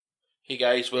Hey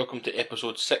guys, welcome to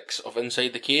episode 6 of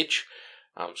Inside the Cage.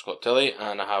 I'm Scott Tilley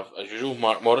and I have, as usual,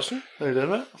 Mark Morrison. How you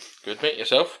doing, mate? Good, mate.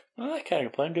 Yourself? I can't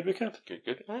complain. Good weekend. Good.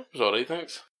 It was alright,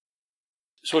 thanks.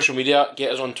 Social media,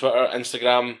 get us on Twitter,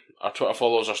 Instagram. Our Twitter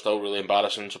follows are still really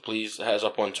embarrassing, so please hit us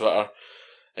up on Twitter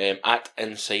at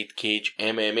Inside Cage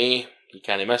MMA. You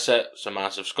can't miss it. It's a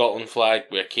massive Scotland flag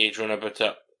with a cage run about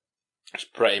it. It's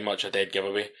pretty much a dead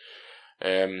giveaway.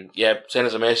 Send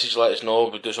us a message, let us know.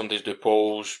 We sometimes do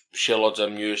polls, share loads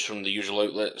of news from the usual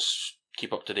outlets,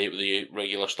 keep up to date with the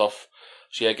regular stuff.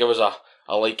 So yeah, give us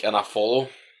a like and a follow.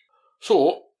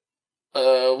 So,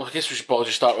 I guess we should probably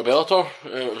just start with Bellator.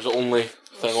 It was the only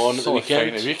thing on at the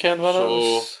weekend.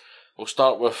 So we'll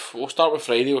start with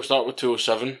Friday. We'll start with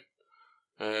 207.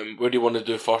 Where do you want to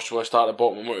do first? Will I start at the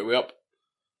bottom and work your way up?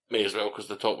 May as well, because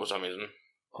the top was amazing.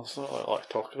 It's not what I like to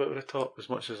talk about with the top, as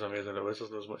much as amazing it was.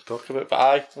 There's not as much to talk about.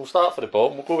 But we'll start for the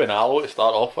bottom. We'll go with Nalo to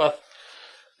start off with.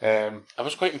 I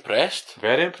was quite impressed.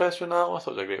 Very impressed with Nalo. I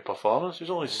thought it was a great performance. He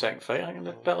was only his second fight, I think, in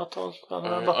the Bellator, I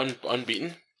remember.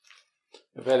 Unbeaten.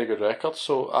 A very good record.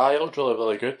 So, it looked really,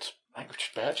 really good. I think it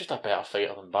was just a better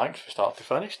fighter than Banks from start to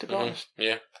finish, to be honest.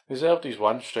 Yeah. He deserved his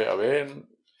win straight away, and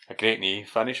a great knee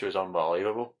finish was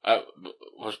unbelievable. It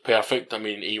was perfect. I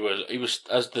mean, he was,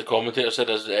 as the commentator said,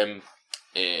 as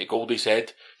Goldie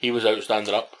said, he was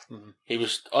outstanding up. Mm-hmm. He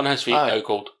was on his feet, out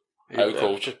cold. Out cold. It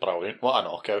was just brilliant. What a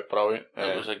knockout, brilliant.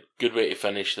 It was a good way to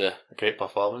finish a great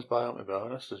performance by him, to be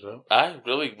honest, as well.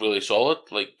 Really, really solid.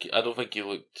 Like, I don't think he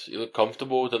looked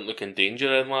comfortable, didn't look in danger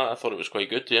or anything like that. I thought it was quite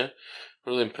good, yeah.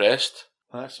 Really impressed.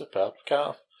 That's superb,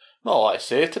 Carl. Not a lot to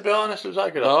say, to be honest. It was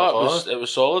that good. No, it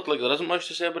was solid. Like, there isn't much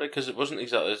to say about it because it wasn't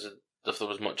exactly as if there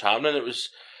was much happening.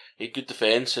 He had good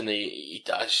defence and he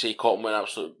caught him with an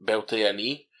absolute belt to a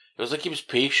knee. It was like he was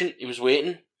patient. He was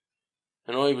waiting.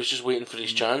 You know, he was just waiting for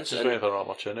his chance. Just waiting for an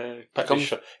opportunity. He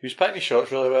was picking his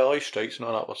shots really well. His strikes and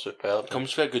all that were superb.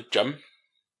 Comes for a good gym.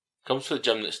 Comes for the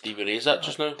gym that Stevie Ray's at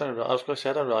just now. I was going to say,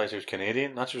 I didn't realise he was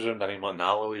Canadian. That's what I didn't want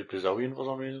Nalo. He was Brazilian for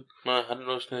some reason. No, I didn't know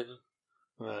he was Canadian.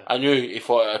 I knew he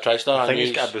fought at a TriStar. I think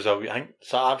he's got a Brazilian.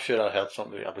 I'm sure I heard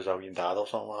something about a Brazilian dad or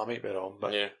something. I might be wrong,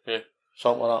 but yeah.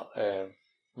 Something like that.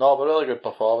 No, but really good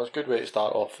performance. Good way to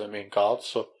start off the main card.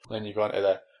 So then you go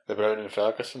into the Brown and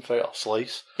Ferguson fight, or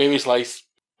Slice. Baby Slice.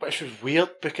 Which was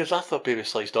weird because I thought Baby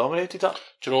Slice dominated that.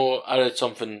 Do you know, I read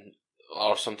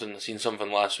seen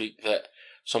something last week that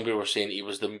some people were saying he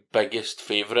was the biggest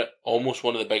favourite, almost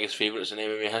one of the biggest favourites in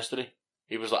MMA history.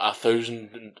 He was like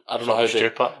 1,000. I don't know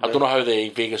how the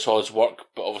Vegas odds work,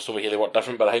 but obviously over here they work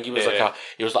different. But I think he was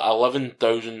he was like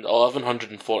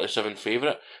 1,147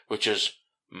 favourite, which is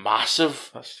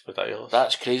massive. That's ridiculous.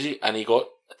 That's crazy. And he got,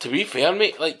 to be fair,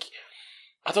 mate, like,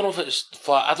 I don't know an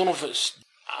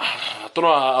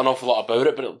awful lot about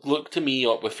it, but it looked to me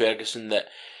up with Ferguson that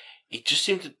he just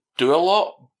seemed to do a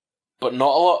lot, but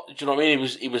not a lot. Do you know what I mean?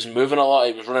 He was moving a lot,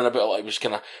 he was running a bit a lot, he was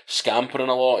kind of scampering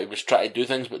a lot, he was trying to do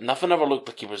things, but nothing ever looked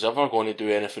like he was ever going to do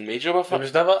anything major with it. He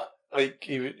was never,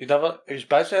 he was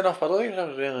busy enough, I don't think he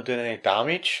was really doing any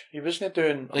damage. He wasn't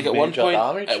doing like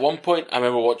damage. At one point, I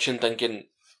remember watching thinking,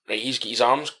 right, he's got his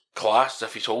arms clasped as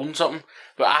if he's holding something,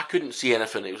 but I couldn't see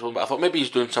anything he was holding, but I thought maybe he's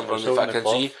doing something that I can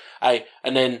see.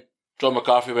 And then John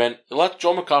McCarthy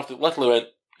literally went,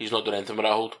 he's not doing anything with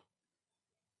that hold.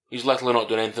 He's literally not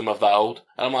doing anything with that hold.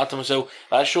 And I'm like to myself,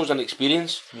 that shows an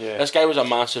experience. Yeah. This guy was a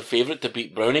massive favourite to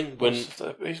beat Browning.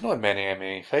 He's not in many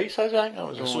MMA fights, I think.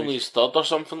 It's only his third or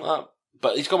something like that.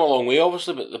 But he's come a long way,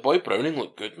 obviously, but the boy Browning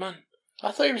looked good, man.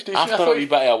 I thought he was decent. After a wee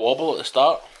bit of a wobble at the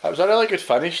start. It was a really good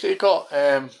finish that he got.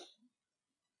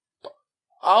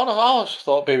 I always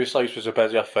thought Baby Slice was a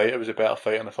busier fight. It was a better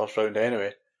fight in the first round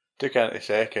anyway. Took it into the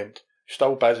second.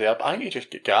 Still busy up. I think he just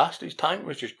got gassed. His tank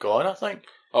was just gone, I think.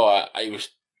 Oh, he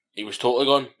was totally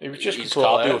gone. He was just his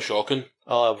cardio shocking.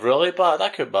 Oh, really bad. I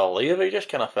couldn't believe it. He just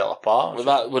kind of fell apart.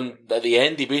 When at the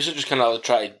end he basically just kind of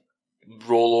tried to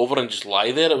roll over and just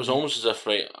lie there. It was almost as if,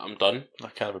 right, I'm done. I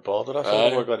can't be bothered. I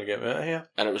thought we're going to get me out of here.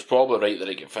 And it was probably right that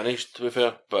it get finished, to be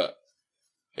fair. But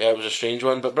yeah, it was a strange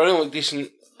one. But Browning looked decent.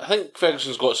 I think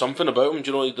Ferguson's got something about him. Do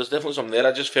you know, there's definitely something there.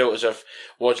 I just felt as if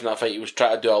watching that fight, he was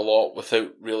trying to do a lot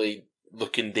without really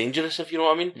looking dangerous, if you know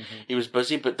what I mean. Mm-hmm. He was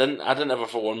busy, but I didn't ever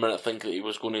for 1 minute think that he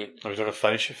was going to. I was going to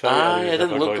finish the fight. It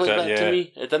didn't look like that to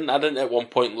me. I didn't at one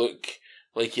point look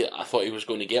like I thought he was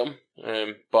going to get him.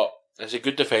 But it's a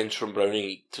good defence from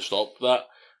Browning to stop that,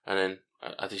 and then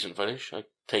a decent finish, a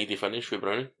tidy finish with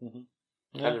Browning. Mm-hmm.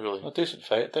 Yeah, a decent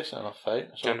enough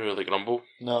fight. So. Can't really grumble.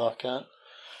 No, I can't.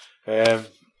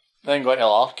 Then going to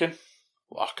Larkin.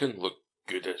 Larkin looked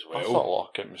good as well. I thought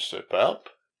Larkin was superb.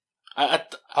 I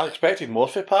expected more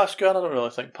for Pascu, and I don't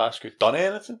really think Pascu's done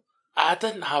anything. I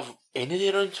didn't have any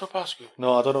of the rounds for Pascu.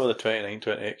 No, I don't know where the 29,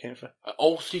 28 came from.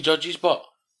 All three judges, but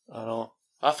I know.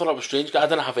 I thought it was strange. I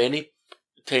didn't have any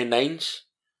 10-9s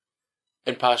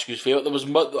in Pascu's favour. There was,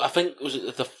 I think, was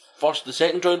it the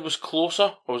second round was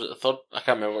closer, or was it the third? I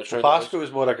can't remember which round. Pascu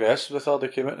was more aggressive the third. He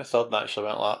came out in the third and actually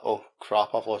went like, "Oh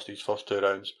crap, I've lost these first 2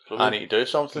 rounds. So I need to do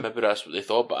something." Maybe that's what they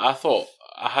thought, but I thought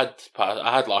I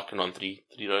had Larkin on three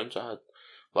rounds. I had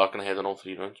Larkin ahead on all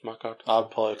 3 rounds. My card. I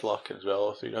played Larkin as well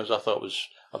all 3 rounds. I thought it was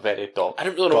a very I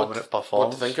didn't really know dominant what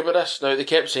performance. to think about this. Now they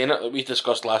kept saying it. Like we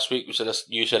discussed last week.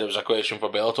 You said it was a question for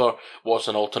Bellator. What's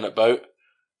an alternate bout?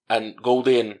 And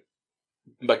Goldie and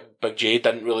Big J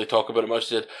didn't really talk about it much.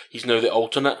 They said he's now the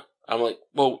alternate. I'm like,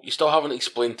 well, you still haven't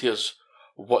explained to us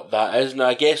what that is. Now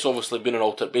I guess obviously being an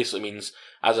alternate basically means,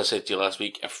 as I said to you last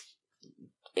week, if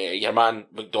your man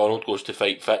McDonald goes to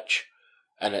fight Fitch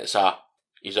and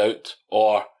he's out,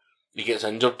 or he gets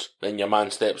injured, then your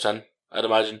man steps in, I'd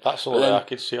imagine. That's the way I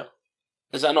could see it.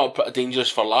 Is that not pretty dangerous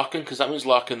for Larkin? Because that means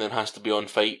Larkin then has to be on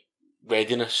fight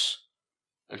readiness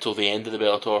until the end of the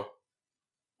Bellator.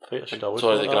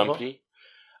 The Grand Prix.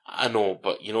 I know,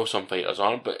 but you know some fighters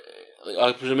aren't, but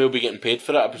I presume he'll be getting paid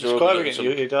for it. I presume he's got to be getting,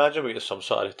 you'd imagine we get some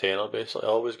sort of retainer, basically,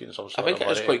 always getting some sort of money. I think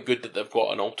it is quite good that they've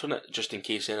got an alternate, just in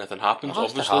case anything happens,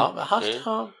 obviously. It has to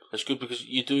happen. It's good because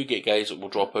you do get guys that will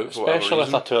drop out for especially whatever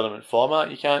reason. with a tournament format.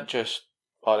 You can't just,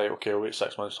 alright, okay, we'll wait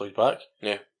 6 months till he's back.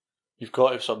 Yeah. You've got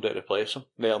to have somebody to replace him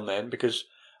there and then, because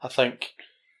I think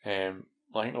we're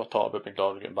talking about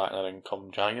McDonald getting back in the ring come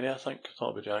January, I think. We're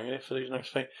talking about January for his next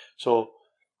fight. So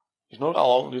he's not got a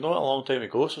long time to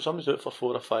go, so somebody's out for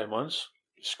 4 or 5 months.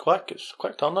 It's a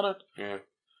quick turnaround. Yeah.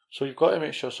 So you've got to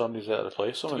make sure somebody's there to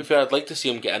replace him. To be fair, I'd like to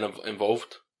see him getting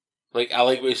involved. Like, I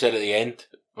like what he said at the end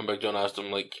when Big John asked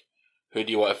him, like, who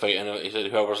do you want to fight in? He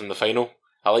said, whoever's in the final.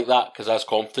 I like that because that's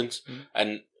confidence,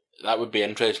 and that would be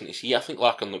interesting to see. I think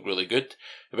Larkin looked really good.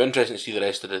 It'd be interesting to see the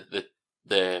rest of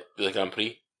the Grand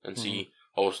Prix and see.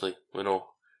 Obviously, we know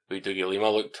Dougie Lima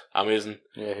looked amazing.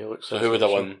 Yeah, he looks. So who would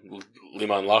have won,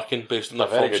 Lima and Larkin, based on that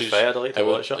form? Good fight. I'd like to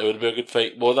watch it. It would be a good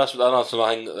fight. Well, that's another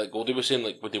thing that Goldie was saying.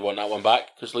 Like, would he want that one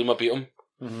back because Lima beat him?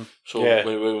 Mm-hmm. So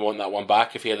we would want that one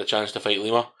back if he had a chance to fight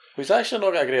Lima. He's actually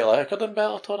not got a great record in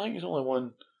Bellator. I think he's only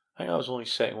won. I think that was only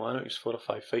his second one. It was 4 or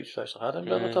 5 fights he's actually had in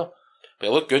Bellator. But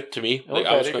it looked good to me. Like,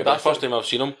 that's the first time I've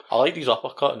seen him. I like his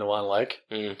uppercut in the one leg.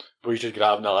 Where he's just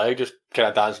grabbing the leg, just kind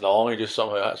of dancing along, and he just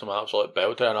somehow hits him an absolute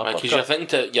belter and uppercut.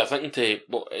 Because you're thinking to,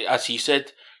 well, as he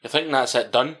said, you're thinking that's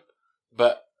it done,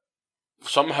 but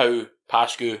somehow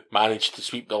Pascu managed to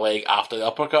sweep the leg after the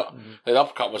uppercut. The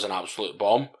uppercut was an absolute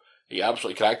bomb. He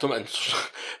absolutely cracked him, and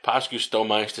Pascu still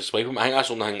managed to swipe him. I think that's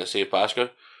the only thing that saved Pascu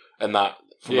in that.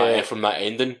 From that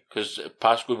ending, because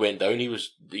Pascu went down,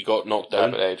 he got knocked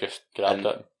down, but he just grabbed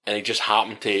it, and he just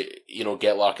happened to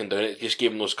get Larkin down. It just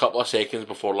gave him those couple of seconds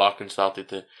before Larkin started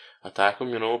to attack him,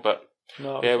 But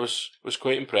I was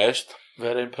quite impressed.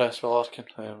 Very impressed with Larkin.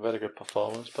 Very good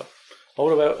performance. But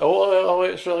all about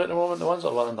it's really at the moment. The ones that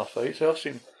are winning their fights, I've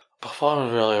seen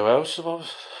performing really well. So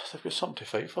they've got something to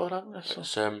fight for, haven't they? So.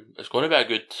 It's going to be a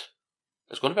good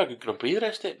Grand Prix the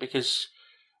rest of it, because.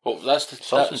 Well, there's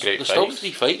still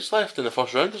 3 fights left in the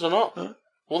first round, is there not? Huh?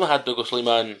 Only had Douglas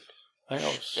Lima and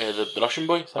the Russian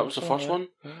boy. That was the first one.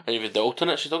 Yeah. And you've got the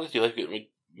alternates. You've got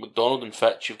McDonald and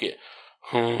Fitch. You've got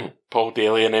Paul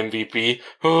Daly and MVP.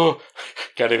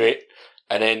 Can't wait.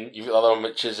 And then you've got the other one,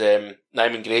 which is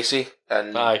Nyman Gracie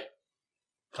and I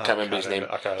can't remember his name.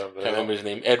 I can't remember his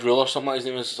name. Ed Rule or something like his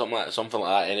name is something like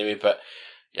that. Anyway, but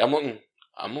yeah, I'm looking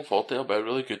forward to it. It'll be a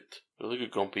really good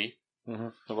Grand Prix.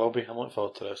 It will be. I'm looking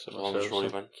forward to this.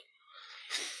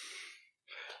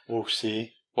 We'll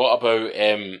see. What about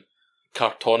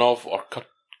Kartonov or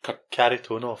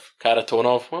Karitonov?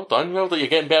 Karitonov. Well done. Well done. You're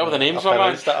getting better with the names, my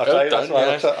man. Well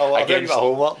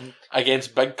done.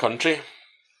 Against Big Country.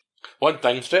 One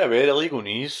thing. Straight away, the legal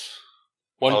knees.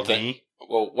 One thing.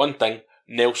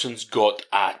 Nelson's got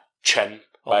a chin.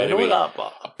 By the way, that,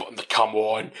 but come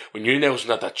on. We knew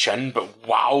Nelson had a chin, but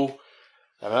wow.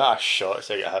 The amount of shots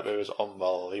they got hit with was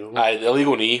unbelievable. The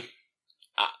legal knee.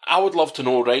 I would love to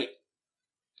know, right?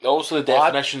 Also, the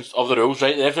definitions of the rules,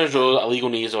 right? The definition of a legal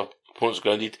knee is if opponent's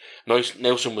grounded.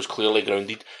 Nelson was clearly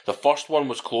grounded. The first one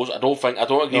was close. I don't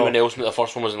agree with Nelson that the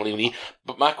first one was an illegal knee.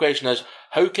 But my question is,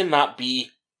 how can that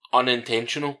be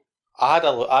unintentional? I had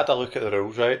a look at the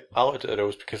rules, right? I looked at the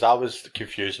rules because I was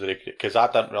confused with it, because I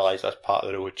didn't realise this part of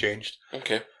the rule had changed.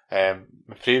 Okay.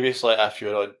 Previously, if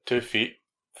you're on 2 feet,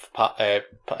 your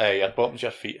bottoms of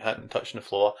your feet hitting touching the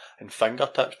floor and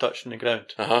fingertips touching the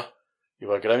ground, you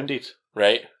were grounded.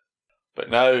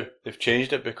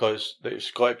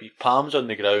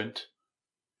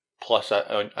 plus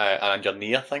and your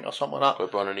knee, I think, or something like that. Got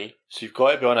to be on a knee. So you've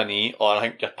got to be on a knee, or I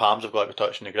think your palms have got to be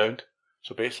touching the ground.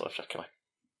 So basically, if you're kind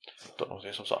of, don't know,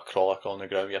 doing some sort of crawler on the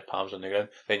ground, your palms on the ground,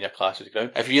 then your class is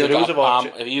ground. If you got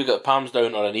the palms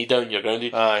down or a knee down, you're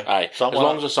grounded. Aye. As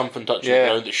long as there's something touching the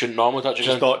ground that shouldn't normally touch the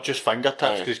ground. Not just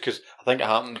fingertips, because I think it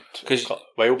happened a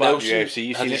while back in UFC.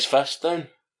 He had his fist down.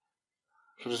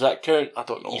 So does that count? I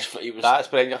don't know. He was,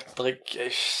 that's when you're like...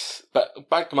 But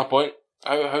back to my point,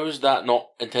 how is that not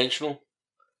intentional?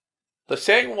 The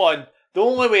second one, the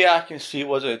only way I can see it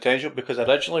wasn't intentional because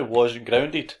originally wasn't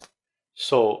grounded.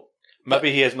 So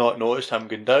maybe he has not noticed him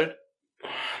going down.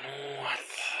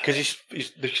 Because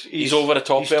he's over the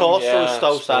top. His torso is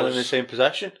still standing in the same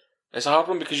position. It's a hard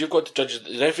one because you've got to judge.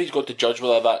 The referee's got to judge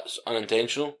whether that's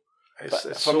unintentional.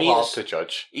 It's so hard to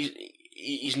judge.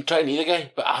 He's trying to knee the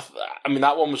guy, but I mean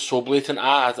that one was so blatant.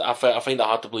 I find it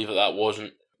hard to believe that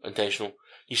wasn't intentional.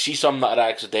 You see some that are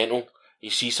accidental. You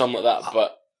see some like that,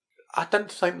 but I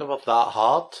didn't think they were that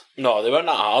hard. No, they weren't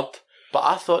that hard. But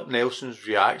I thought Nelson's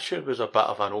reaction was a bit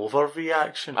of an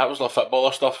overreaction. That was like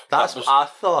footballer stuff. That's what I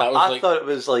thought. I thought it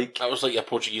was like... That was like your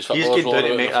Portuguese footballer. He's going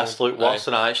to make this look worse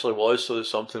than it actually was, so that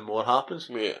something more happens.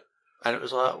 Yeah. And it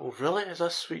was like, well, really? Is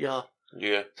this what you're...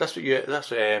 Yeah. That's what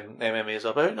MMA is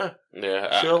about now?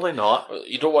 Yeah. Surely not.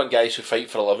 You don't want guys who fight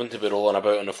for a living to be rolling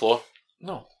about on the floor.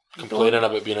 No. Complaining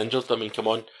about being injured. I mean, come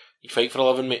on. You fight for a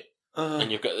living, mate.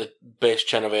 And you've got the best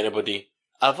chin of anybody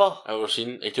ever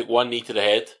seen. He took one knee to the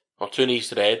head, or two knees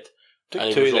to the head.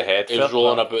 Took two to the head. He was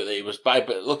rolling about that he was bad,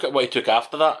 but look at what he took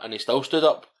after that, and he still stood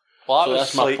up. Well, so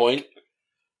that's my point.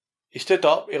 He stood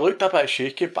up, he looked a bit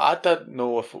shaky, but I didn't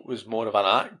know if it was more of an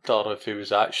act or if he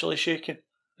was actually shaking.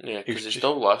 Yeah, because he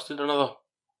still lasted another...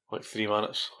 3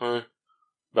 minutes. Aye.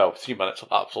 Well, 3 minutes of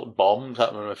absolute bombs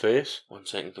hitting me in my face. 1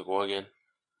 second to go again.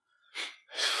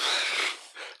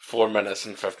 4 minutes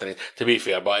and 15. To be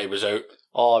fair, but he was out.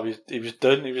 Oh, he was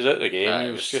done. He was out of the game.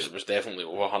 It was definitely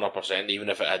over 100%. Even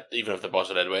if the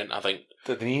buzzer had went, I think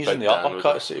the knees and the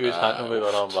uppercuts that he was hitting me were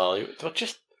unbelievable. They were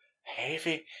just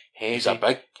heavy. He's a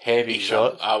big, heavy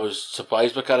shot. I was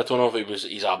surprised by Karatonov.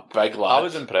 He's a big lad. I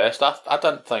was impressed. I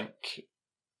didn't think.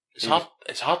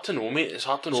 It's hard to know, mate. It's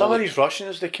hard to know. Some of these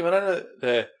Russians, they came in at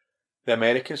the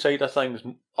American side of things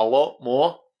a lot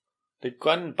more. They'd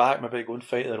go in back, maybe go and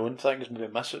fight their own things, maybe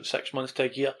miss it 6 months to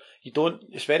a year.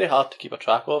 It's very hard to keep a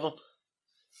track of them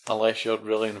unless you're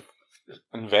really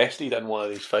invested in one of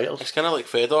these fighters. It's kind of like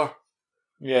Fedor.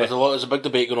 Yeah. There's a big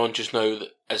debate going on just now.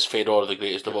 Is Fedor the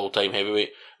greatest of all time heavyweight?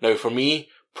 Now, for me,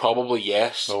 probably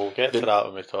yes. We'll get to that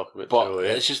when we talk about But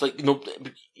it's just like,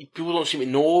 people don't seem to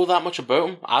know that much about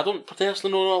him. I don't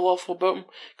personally know an awful about him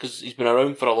because he's been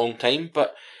around for a long time,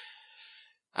 but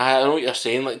I know what you're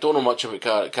saying. Like, don't know much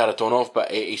about Karatonov,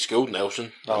 but he schooled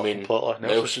Nelson. I mean,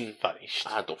 Nelson finished.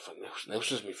 I don't think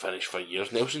Nelson's been finished for years.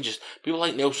 People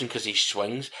like Nelson because he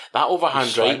swings. That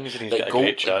overhand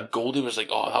right, Goldie was like,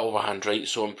 oh, that overhand right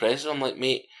is so impressive. I'm like,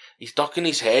 mate, he's ducking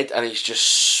his head and he's just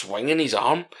swinging his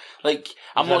arm. Like,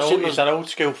 he's an old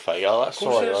school fighter. That's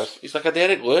all he is. He's like a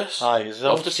Derek Lewis. Aye, he's an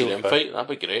old school fighter. Love to see him fight.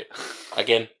 That'd be great.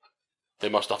 Again, they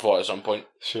must have fought at some point.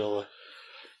 Surely.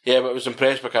 Yeah, but I was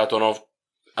impressed by Karatonov.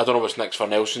 I don't know what's next for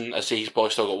Nelson. I say he's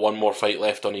probably still got one more fight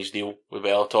left on his deal with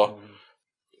Bellator.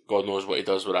 God knows what he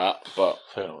does with that, but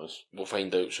we'll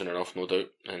find out soon enough, no doubt.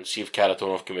 And see if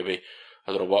Karatonov can maybe,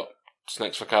 I don't know what's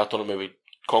next for Karatonov, maybe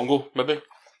Congo, maybe?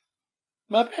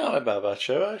 Maybe that would be a bad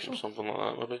show, actually. Or something like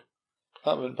that, maybe.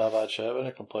 That wouldn't be a bad show, I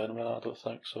wouldn't complain about that, I don't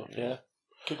think. So, yeah,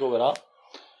 could go with that.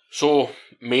 So,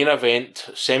 main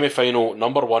event, semi-final,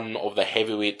 number 1 of the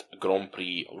heavyweight Grand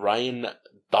Prix, Ryan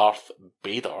Darth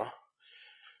Bader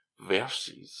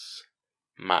versus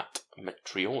Matt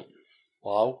Mitrione.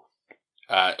 Wow.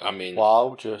 I mean...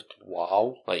 Wow, just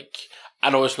wow. Like,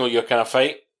 I know it's not your kind of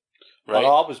fight, right?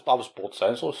 Well, I was bored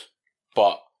senseless.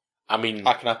 But, I mean...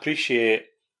 I can appreciate...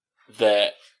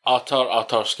 the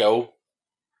utter skill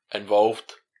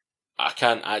involved. I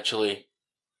can't actually...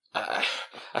 I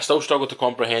still struggle to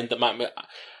comprehend that Matt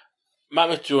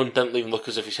Mitrione didn't even look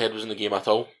as if his head was in the game at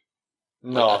all.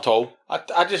 No. Like, at all.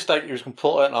 I just think he was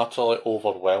completely and utterly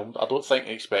overwhelmed. I don't think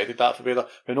he expected that for Bader.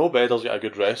 We know Bader's got a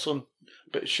good wrestling,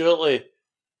 but surely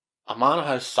a man of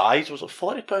his size was like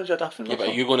 £40 a difference. Yeah, but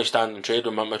are you going to stand and trade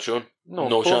with Matt Mitrione?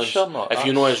 No chance. You're not. If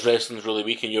you know his wrestling's really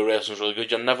weak and your wrestling's really good,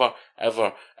 you're never,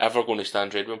 ever, ever going to stand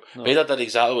and trade with him. No. Bader did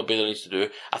exactly what Bader needs to do.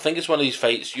 I think it's one of these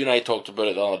fights, you and I talked about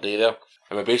it the other day there,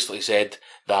 and we basically said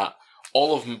that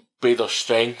all of Bader's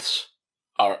strengths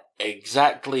are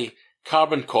exactly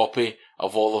carbon copy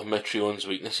of all of Mitrione's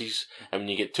weaknesses. And when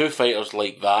you get two fighters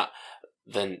like that,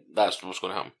 then that's what's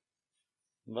going to happen.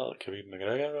 Not like Khabib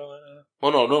McGregor, really.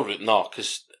 Well, no,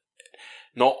 because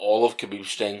not all of Khabib's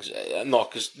strengths. No,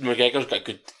 because McGregor's got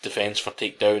good defence for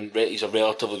takedown. He's a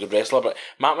relatively good wrestler, but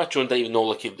Matt Mitrione didn't even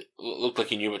looked like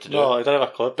he knew what to do. No, he didn't have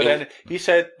a clue. But then he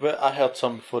said, but I heard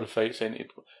some before the fight saying he'd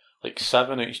like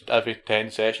 7 every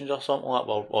 10 sessions or something like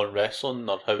that on wrestling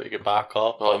or how to get back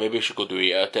up. Well, maybe we should go do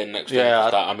 8 out of 10 next time. Yeah,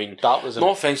 I mean, that was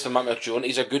no offence to Matt Mitrione,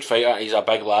 he's a good fighter, he's a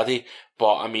big laddie,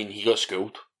 but I mean, he got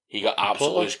schooled. He got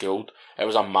absolutely schooled. It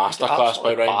was a masterclass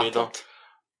by Ryan Bader.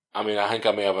 I mean, I think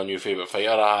I may have a new favourite fighter.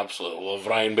 I absolutely love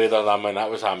Ryan Bader. I mean,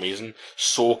 that was amazing.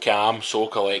 So calm, so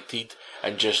collected,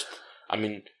 and just, I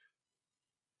mean,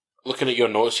 looking at your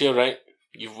notes here, right?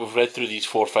 We've read through these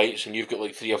 4 fights, and you've got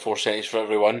like 3 or 4 sentences for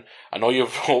every one. And all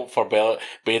you've wrote for Bader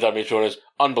Mitrione is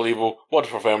unbelievable. What a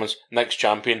performance! Next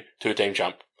champion, 2-time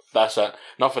champ. That's it.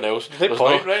 Nothing else.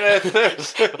 Point right there.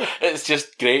 It's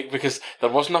just great because there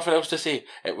was nothing else to say.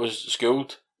 It was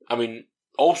schooled. I mean,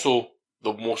 also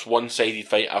the most one-sided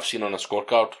fight I've seen on a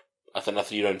scorecard. I think a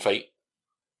 3-round fight,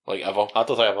 like ever. I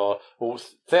don't think I've ever. Well,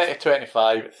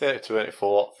 30-25,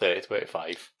 30-24,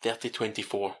 30-25,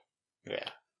 30-24. Yeah.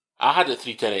 I had it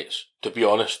 3-10-8, to be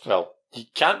honest. Well, you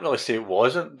can't really say it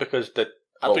wasn't because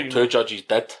 2 judges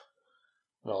did.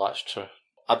 Well, that's true.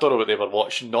 I don't know what they were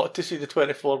watching not to see the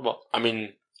 24, but I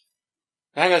mean,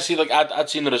 I think I see. Like I'd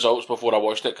seen the results before I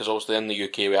watched it because obviously in the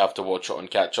UK we have to watch it on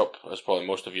catch up, as probably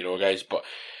most of you know, guys. But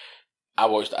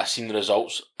I seen the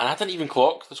results and I didn't even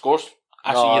clock the scores.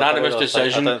 I seen unanimous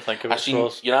decision. I didn't think of it. I seen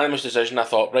unanimous decision. I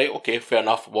thought, right, okay, fair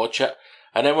enough, watch it.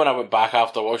 And then when I went back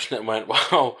after watching it and went,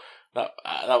 wow,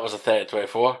 that was a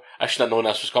 30-24. I should have known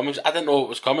this was coming. I didn't know it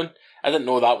was coming. I didn't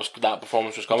know that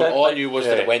performance was coming. All I knew was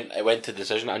that it went to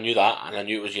decision. I knew that, and I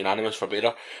knew it was unanimous for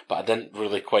Bader, but I didn't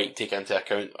really quite take into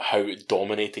account how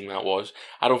dominating that was.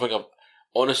 I don't think I've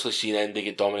honestly seen anybody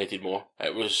get dominated more.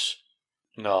 It was...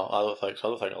 No, I don't think so.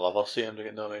 I don't think I'll ever see him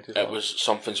get dominated. It was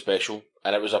something special,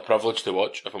 and it was a privilege to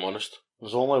watch, if I'm honest.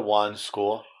 There's only one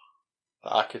score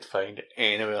that I could find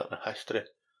anywhere in history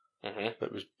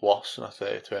that was worse than a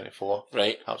 30-24.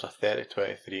 Right. That was a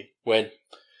 30-23. When?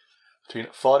 Between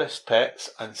Forrest Petts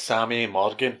and Sammy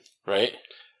Morgan. Right.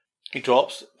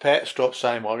 Petts drops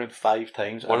Sammy Morgan 5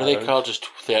 times. One of their cards is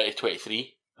 30-23.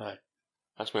 Aye.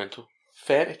 That's mental.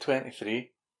 30-23.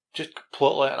 Just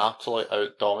completely and absolutely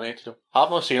out-dominated him.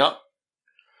 I've not seen it.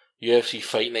 UFC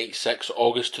Fight Night 6,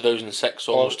 August 2006,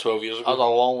 almost 12 years ago. That was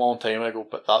a long, long time ago,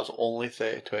 but that was only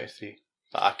 30-23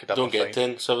 that I could ever Don't get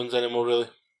 10-7s anymore, really.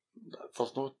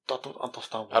 There's no... I don't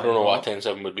understand why. I don't know what a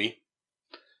 10-7 would be.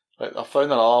 Like, I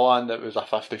found another one that was a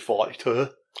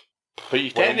 50-42.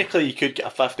 But technically you could get a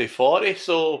 50-40,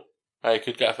 so... I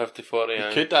could get a 50-40,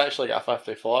 You could actually get a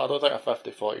 50-40. I don't think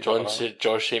a 50-40...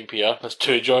 George St. Pierre. That's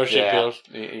 2 George St.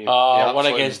 Pierre's. One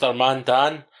against our man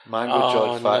Dan. Mango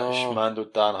George Fitch, Mando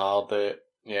Dan Hardy.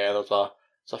 Yeah, there's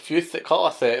a few... couple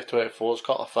of 30-24s,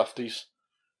 couple of 50s.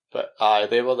 But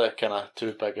they were the kind of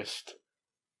 2 biggest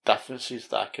differences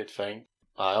that I could find.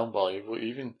 Unbelievable.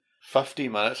 Even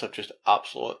 15 minutes of just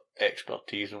absolute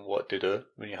expertise in what to do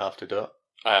when you have to do it.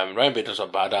 Ryan Bader's a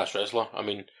badass wrestler. I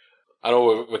mean, I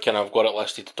know we kind of got it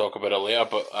listed to talk about it later,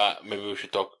 but maybe we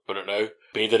should talk about it now.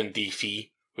 Bader in DC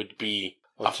would be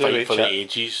a fight for the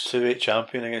ages. 2-8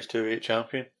 champion against 2-8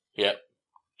 champion. Yep.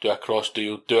 Do a cross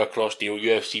deal.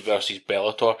 UFC versus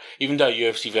Bellator. Even do a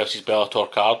UFC versus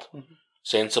Bellator card. Mm-hmm.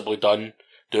 Sensibly done.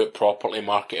 Do it properly,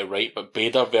 market it right. But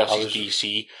Bader versus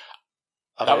DC...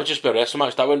 That would just be a wrestling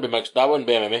match. That wouldn't be mixed. That wouldn't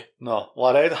be MMA. No.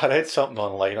 Well, I read something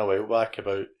online a while back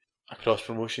about a cross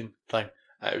promotion thing.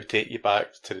 It would take you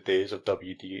back to the days of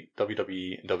WWE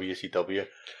and WCW,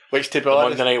 which to be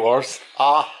honest, Monday Night Wars.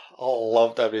 I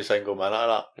loved every single minute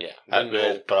of that. Yeah, it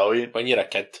was brilliant. When you're a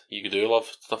kid, you do love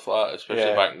stuff like that,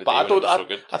 especially back in the day. But it was so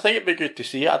good. I think it'd be good to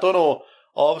see. I don't know.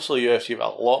 Obviously, UFC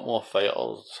got a lot more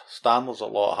fighters. Standards a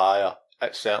lot higher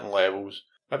at certain levels.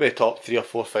 Maybe the top 3 or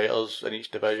 4 fighters in each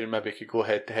division maybe could go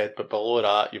head to head, but below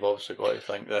that, you've obviously got to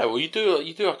think that. Yeah, well, you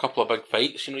do a couple of big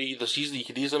fights. You know, you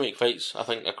could easily make fights. I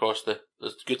think across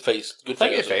there's good fights. Good I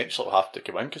think eventually will have to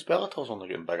come in because Bellator's only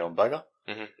getting bigger and bigger.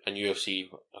 Mm-hmm. And UFC,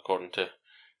 according to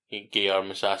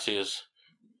Gegard Mousasi, is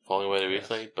falling away the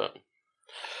wayside. But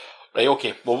right,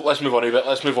 okay. Well, let's move on a bit.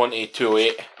 Let's move on to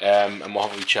 208, and we'll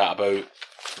have a wee chat about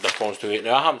the performance 208.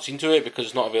 Now, I haven't seen 208 because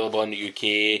it's not available in the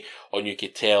UK on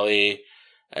UK telly.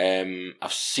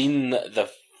 I've seen the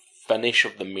finish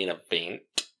of the main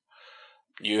event.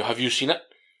 Have you seen it?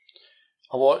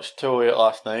 I watched 208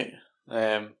 last night.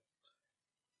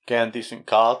 Again, decent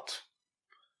card.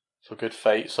 So good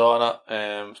fights on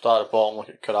it. Started at bottom, look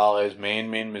at Corrales.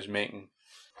 Main was making,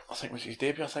 I think it was his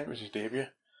debut.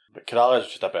 But Corrales was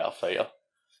just a better fighter.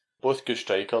 Both good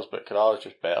strikers, but Corrales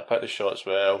just better, picked the shots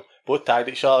well. Both tagged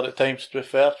each other at times, to be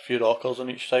fair. A few rockers on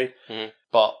each side. Mhm.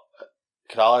 But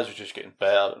Corrales was just getting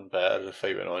better and better as the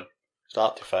fight went on.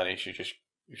 Start to finish, he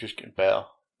was just getting better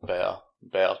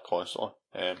constantly.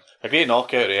 A great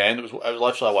knockout at the end. It was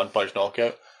literally a one-punch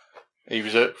knockout. He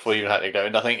was out before he even hit the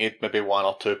ground. I think he'd maybe one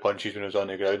or two punches when he was on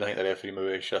the ground. I think the referee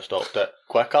maybe should have stopped it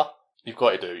quicker. You've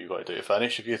got to do it to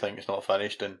finish. If you think it's not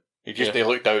finished, then he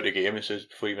looked out of the game and says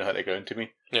before he even hit the ground to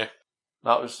me. Yeah.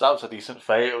 That was a decent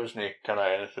fight. It wasn't kind of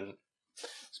anything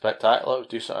spectacular. It was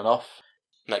decent enough.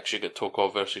 Next you get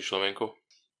Tokov versus Shlemenko.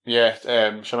 Yeah,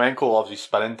 Shlemenko loves his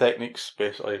spinning techniques.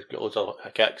 Basically, he's got loads of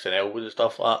kicks and elbows and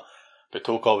stuff like that. But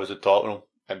Tokov was at top of him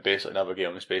and basically never gave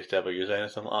him the space to ever use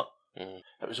anything like that. Mm.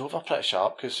 It was over pretty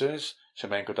sharp because as soon as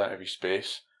Shlemenko didn't have his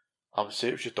space, I would say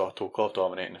it was just Tokov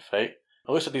dominating the fight.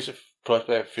 At least a decent prospect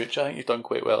for the future. I think he's done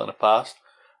quite well in the past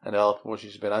and the other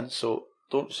promotions he's been in, so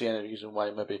don't see any reason why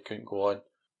maybe he couldn't go on,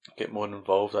 get more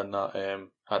involved in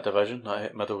that division,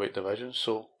 that middleweight division.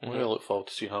 So we really look forward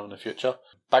to seeing him in the future.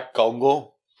 Big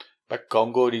Congo,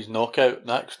 his knockout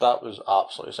next. That was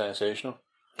absolutely sensational.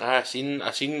 I seen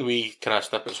wee kind of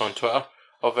snippets on Twitter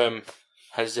of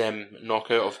his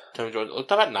knockout of Tim Johnson. It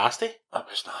looked a bit nasty. It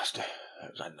was nasty.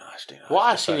 It was a nasty. What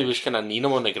I seen, he was kind of kneeing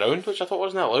him on the ground, which I thought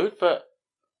wasn't allowed, but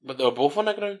they were both on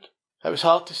the ground. It was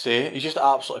hard to say. He just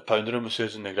absolutely pounded him as soon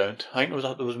as on the ground. I think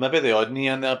there was maybe the odd knee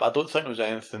in there, but I don't think there was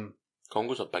anything.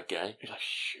 Congo's a big guy. He's a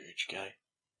huge guy.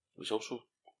 He's also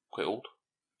quite old.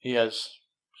 He is.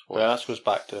 Well, this goes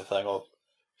back to the thing of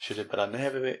should have been in the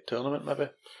heavyweight tournament maybe,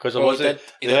 because the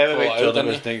heavyweight tournament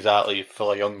wasn't exactly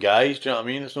full of young guys. Do you know what I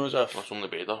mean? It's not as if it's only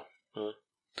Bader. Yeah.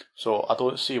 So I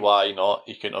don't see why not.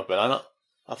 He couldn't have been in it.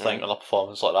 I think on a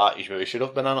performance like that, he really should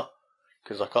have been in it,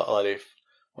 because a couple of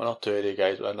one or two of the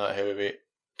guys in that heavyweight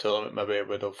tournament maybe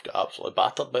would have got absolutely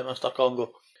battered by Mr.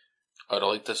 Congo. I'd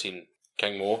like to have seen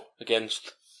King Mo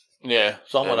against. Yeah,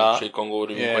 something like that. Shade Congo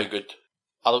would have been quite good.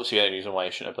 I don't see any reason why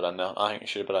he shouldn't have been in there. I think he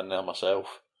should have been in there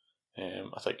myself.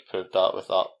 I think he proved that with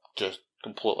that just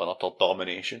complete and utter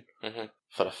domination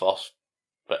for the first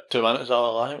 2 minutes. It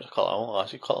was a couple of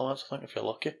minutes, I think, if you're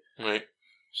lucky. Right.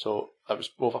 So it was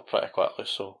over pretty quickly.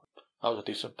 So that was a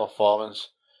decent performance.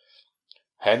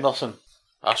 Henderson.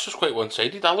 That's just quite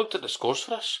one-sided. I looked at the scores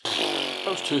for this. That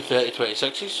was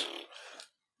 2:30-26s.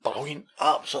 Brilliant,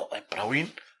 absolutely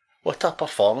brilliant. What a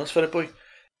performance for the boy.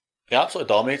 He absolutely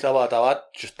dominated. I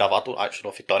don't actually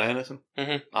know if he'd done anything.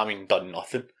 I mean, done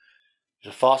nothing. It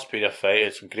was a fast-paced fight. He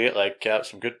had some great leg kicks,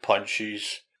 some good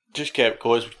punches. Just kept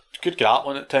going. Good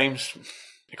grappling at times.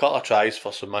 A couple of tries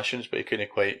for submissions, but he couldn't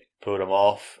quite pull them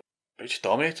off. But he just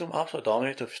dominated him. Absolutely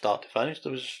dominated from start to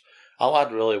finish.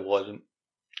 Alad really wasn't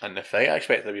in the fight. I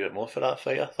expected a wee bit more for that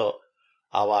fight. I thought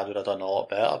Alad would have done a lot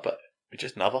better, but he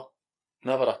just never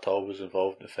at all was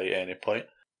involved in the fight at any point.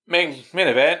 Main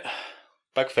event,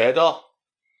 Big Fedor,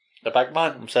 the big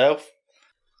man himself.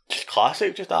 Just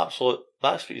classic, just absolute.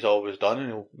 That's what he's always done, and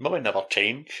he'll maybe never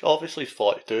change. Obviously, he's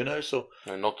 42 now, so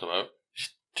I knocked him out.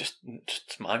 Just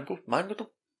mangled him.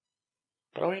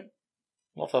 Brilliant.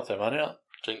 Love that time in it.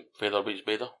 Do you think Fedor beats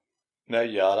Bader? Now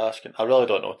you are asking. I really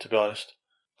don't know, to be honest.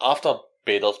 After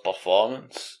Bader's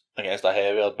performance against a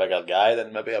heavier, bigger guy,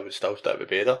 then maybe I would still stick with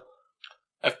Bader.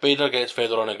 If Bader gets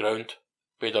Fedor on the ground,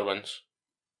 Bader wins.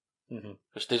 If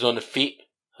he stays on the feet,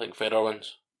 I think Fedor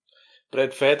wins.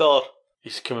 But Fedor,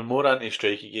 he's coming more into the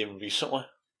striking game recently.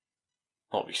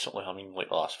 Not recently, I mean like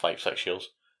the last 5-6 years.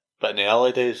 But in the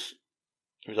early days,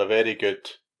 he was a very good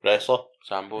wrestler.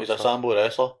 He's a Sambo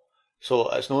wrestler. So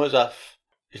it's not as if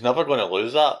he's never going to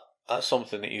lose that. That's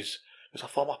something that he's a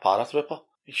former paratrooper.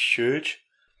 He's huge.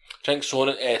 I think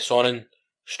Sonnen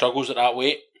struggles at that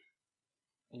weight.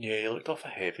 Yeah, he looked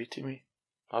awful heavy to me.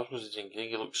 I was going to think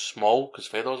he looked small because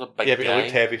Fedor's a big guy. Yeah, but he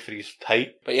looked heavy for his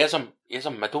height. But he is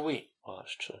a middleweight. Oh,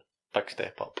 that's true. Big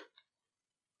step up.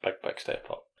 Big step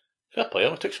up. Fair play,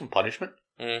 he took some punishment.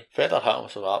 Fedor hit him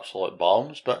with some absolute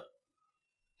bombs, but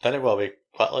didn't go away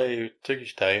quickly. He took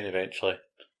his time eventually.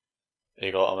 He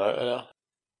got him out of there.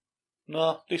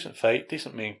 No, decent fight,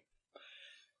 decent main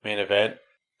event.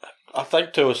 I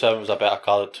think 207 was a better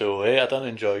card than 208. I didn't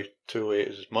enjoy 208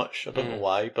 as much. I don't know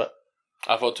why, but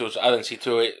I thought I didn't see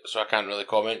 208, so I can't really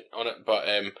comment on it. But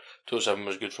 207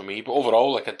 was good for me. But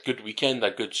overall, like a good weekend,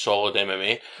 a good solid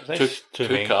MMA. Nice.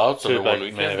 Two cards on the one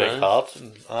weekend. Main event cards.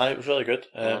 And, it was really good.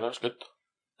 That's good.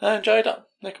 I enjoyed it.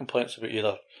 No complaints about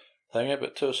either thing,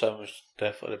 but 207 was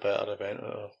definitely the better event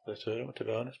of the two of them, to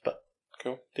be honest. But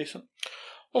cool, decent.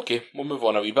 Okay, we'll move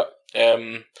on a wee bit.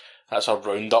 That's a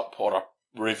roundup or a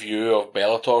review of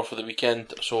Bellator for the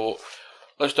weekend. So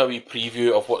let's do a wee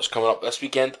preview of what's coming up this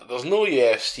weekend. There's no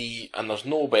UFC and there's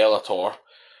no Bellator,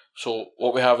 So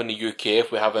what we have in the UK,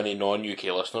 if we have any non-UK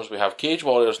listeners, we have Cage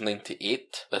Warriors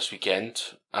 98 this weekend,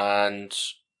 and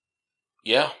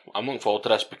yeah, I'm looking forward to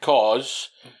this because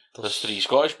there's 3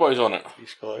 Scottish boys on it. 3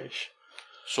 Scottish.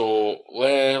 So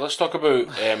let's talk about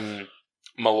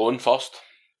Malone first.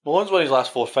 Malone's won his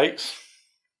last 4 fights.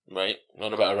 Right,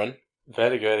 on a bit of run.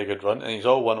 Very, very good run, and he's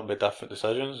all won them by different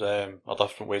decisions, or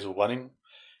different ways of winning.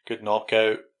 Good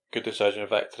knockout, good decision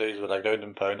victories with a ground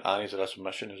and pound, and he's had a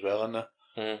submission as well in there.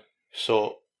 Mm-hmm.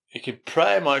 So he can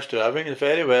pretty much do everything. He's a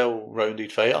very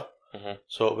well-rounded fighter. Mm-hmm.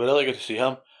 So it'll be really good to see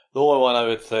him. The only one I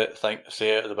would think to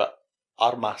say is about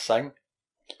Arma Singh.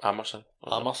 Amerson.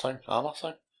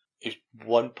 His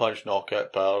one-punch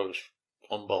knockout power was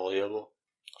unbelievable.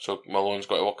 So Malone's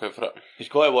got to work out for it. He's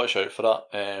got to watch out for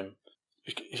that.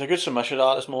 He's a good submission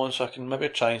artist, Malone, so I can maybe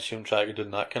try and see him try to do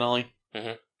that kind of line.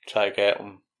 Mm-hmm. Try to get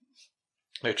him.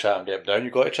 Maybe try and get him down.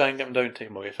 You've got to try and get him down, take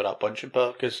him away for that punching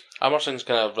power. Cause, Amerson's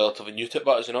kind of relatively new to it,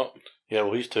 but is he not? yeah,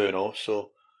 well, he's 2-0,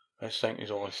 so I think he's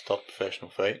only his 3rd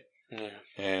professional fight.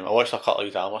 Yeah. I watched a couple of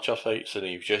his amateur fights and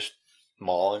he was just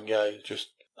mauling guys, just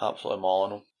absolutely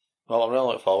mauling them. Well, I'm really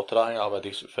looking forward to that. I think that'll be a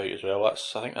decent fight as well. I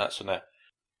think that's in the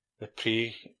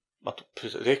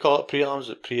they call it prelims, is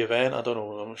it pre-event? I don't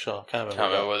know, I'm not sure. I can't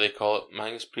remember what they call it. I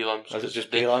think it's prelims. Is it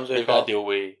just prelims they've got a deal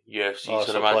with UFC,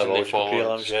 so I imagine they follow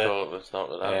prelims, yeah. So it's not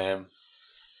with that.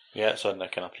 Yeah, it's on the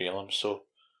kind of prelims, so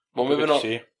Well, maybe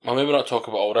not talk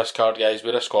about all this card, guys.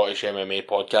 We're a Scottish MMA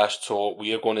podcast, so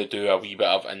we are going to do a wee bit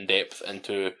of in-depth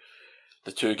into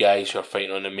the 2 guys who are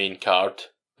fighting on the main card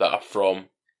that are from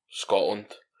Scotland.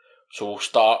 So we'll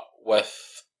start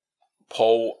with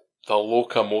Paul the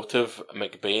Locomotive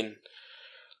McBain,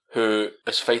 who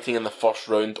is fighting in the first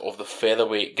round of the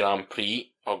Featherweight Grand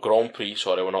Prix,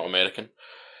 sorry, we're not American,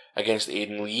 against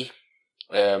Aidan Lee.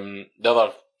 The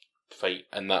other fight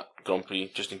in that Grand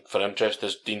Prix, just for interest,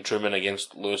 is Dean Truman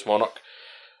against Lewis Monarch.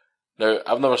 Now,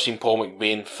 I've never seen Paul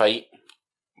McBain fight,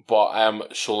 but I am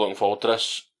so looking forward to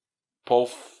this. Paul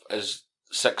is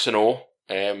 6-0,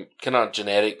 kind of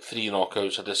generic, 3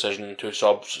 knockouts, a decision, 2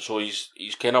 subs, so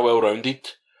he's kind of well rounded.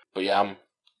 But yeah,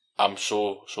 I'm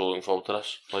so looking forward to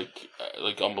this,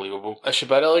 like unbelievable. It should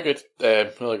be a really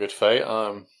good fight.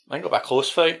 I think it'll be a close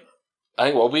fight.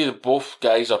 I think both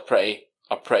guys are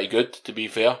pretty good, to be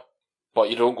fair. But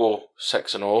you don't go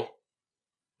 6-0.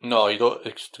 No, you don't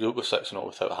go 6-0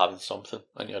 without having something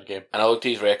in your game. And I looked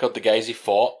at his record. The guys he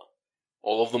fought,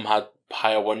 all of them had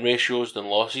higher win ratios than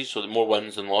losses, so the more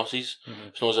wins than losses. Mm-hmm.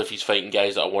 It's not as if he's fighting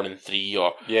guys that are 1-3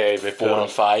 or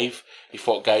 4-5. He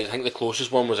fought guys. I think the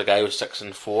closest one was a guy who was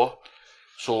 6-4.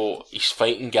 So he's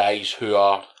fighting guys who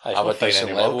have a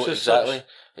decent level. Exactly.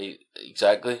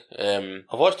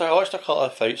 I've watched a couple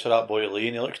of fights of that boy Lee,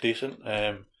 and he looks decent.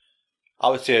 I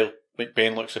would say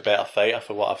McBain looks a better fighter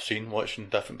for what I've seen, watching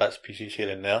different bits and pieces here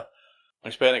and there. I'm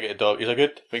expecting to get a dog.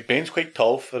 McBain's quite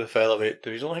tall for the featherweight.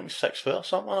 He's only 6 foot or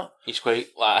something like that.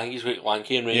 I think he's quite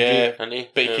lanky and rangy, isn't he?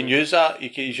 But he can use that.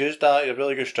 He's used that. He's a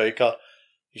really good striker.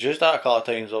 He's used that a couple of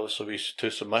times, obviously, with his 2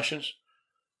 submissions,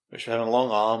 which having long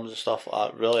arms and stuff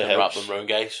like that really helps. Wrap them round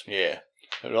guys. Yeah,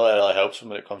 it really helps him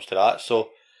when it comes to that. So,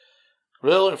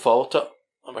 really looking forward to it.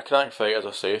 I'm a crank fight, as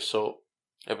I say, so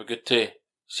it'd be good to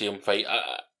see him fight.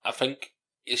 I think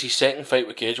it's his 2nd fight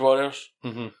with Cage Warriors,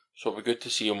 mm-hmm. So it'd be good to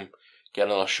see him get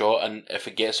another shot, and if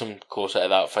it gets him closer to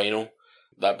that final,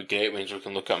 that'd be great. Means we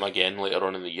can look at him again later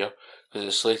on in the year, because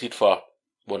it's slated for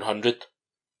 100,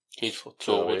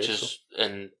 which is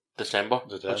in December,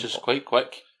 which is quite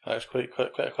quick. That's quite a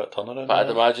quick turnaround. But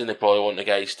I'd imagine they probably want the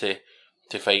guys to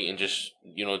fight and just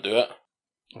do it.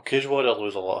 Well, Cage Warriors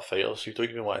lose a lot of fighters, so you don't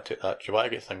even want to take that. You want to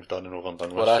get things done and over and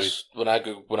done with. When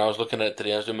I was looking at it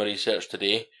today, I was doing my research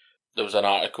today, there was an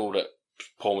article that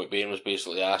Paul McBain was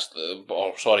basically asked,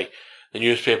 the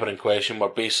newspaper in question were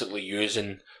basically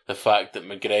using the fact that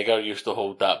McGregor used to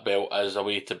hold that belt as a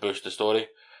way to boost the story.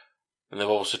 And they've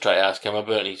also tried to ask him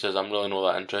about it, and he says, I'm really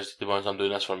not that interested, to be honest. I'm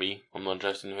doing this for me. I'm not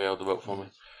interested in who held the belt for me.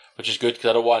 Which is good, because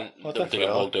I don't want them to get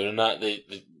bogged down in that.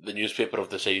 The newspaper have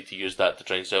decided to use that to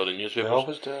try and sell the newspapers. They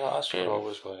always do that. That's what they're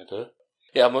always going to do.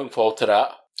 Yeah, I'm looking forward to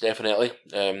that, definitely.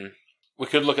 We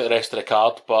could look at the rest of the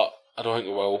card, but I don't think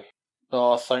we will.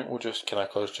 No, I think we'll just kind of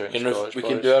close out. We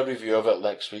can do a review of it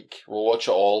next week. We'll watch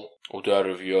it all. We'll do a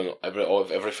review on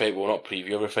every fight. We'll not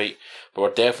preview every fight, but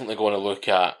we're definitely going to look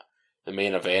at the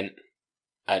main event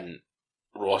and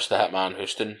Ross the Hitman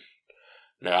Houston.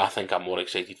 Now, I think I'm more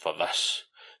excited for this.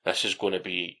 This is going to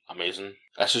be amazing.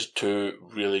 This is 2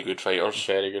 really good fighters.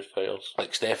 Very good fighters.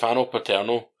 Like Stefano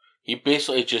Paterno, he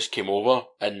basically just came over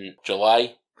in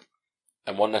July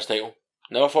and won this title.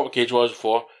 Never fought with Cage Warriors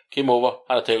before. Came over,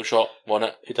 had a title shot, won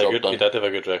it. He did have a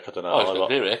good record in that. Oh, he's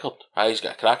got a great record. He's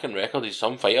got a cracking record. He's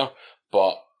some fighter,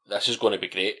 but this is going to be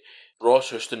great.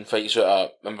 Ross Houston fights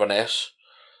out at Inverness.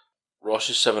 Ross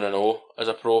is 7-0 as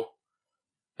a pro.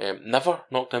 Never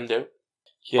knocked him down.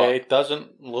 Yeah, it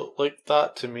doesn't look like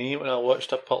that to me when I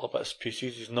watched a couple of bits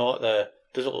pieces. He's not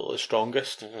doesn't look the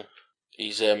strongest. Mm-hmm.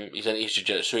 He's into his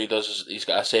jiu-jitsu. He's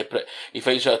got a separate. He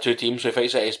fights out of 2 teams. So he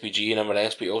fights at SBG and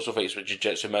Inverness, but he also fights with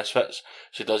Jiu-Jitsu Misfits.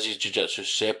 So he does his jiu-jitsu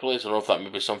separately. So I don't know if that may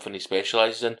be something he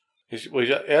specialises in. He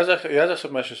has a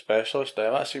submission specialist.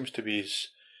 That seems to be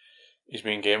his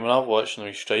main game. When I've watched him,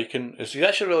 he's striking. He's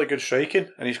actually really good striking,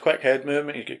 and he's quick head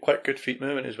movement. He's got quite good feet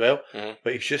movement as well. Mm-hmm.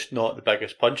 But he's just not the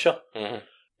biggest puncher. Mm-hmm.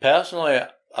 Personally,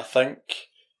 I think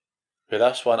with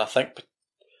this one, I think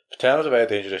Paterno's a very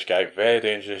dangerous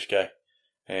guy.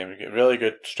 He's got really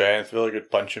good strength, really good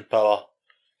punching power.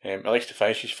 He likes to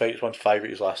finish his fights. Won 5 of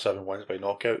his last 7 wins by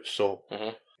knockouts, so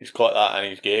he's got that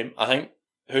in his game. I think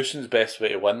Houston's best way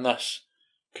to win this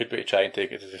could be to try and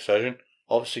take it to decision.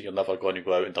 Obviously, you're never going to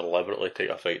go out and deliberately take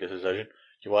a fight to decision.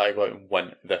 You want to go out and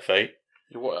win the fight.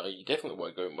 You definitely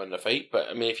want to go out and win the fight, but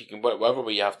I mean, if you can win it whatever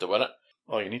way, you have to win it.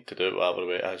 Oh, you need to do it whatever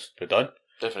way it has to be done.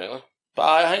 Definitely. But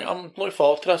I think I'm looking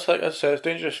forward to this. Like I said, it's a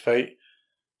dangerous fight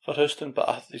for Houston,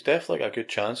 but he's definitely got a good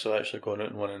chance of actually going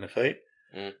out and winning the fight.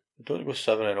 Don't go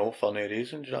 7-0 for no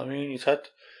reason. Do you know what I mean? He's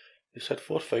had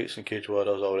 4 fights in Cage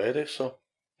Warriors already, so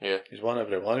yeah, he's won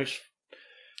every one. He's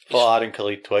fought Aaron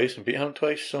Khalid twice and beat him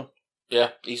twice. So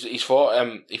yeah, he's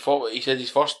fought. He said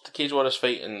his first Cage Warriors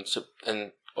fight in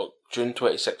June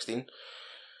 2016.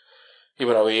 He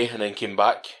went away and then came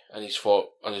back, and he's fought.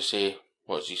 As I say,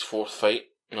 what's his 4th fight?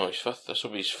 No, his 5th. This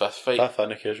will be his 5th fight. 5th in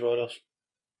the Cage Warriors.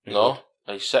 No.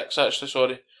 He's 6 actually,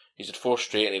 sorry. He's had 4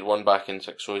 straight and he'd won back in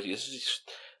 6, so this is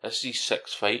his 6th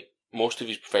fight. Most of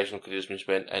his professional career has been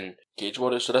spent in Cage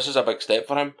Warriors, so this is a big step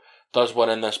for him. Does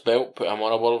winning this belt put him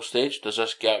on a world stage? Does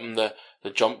this get him the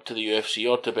jump to the UFC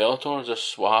or to Bellator? Is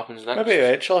this what happens next? Maybe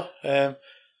eventually.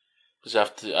 Does he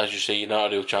have to, as you say, you're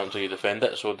not a real champ until you defend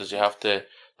it, so does he have to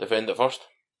defend it first?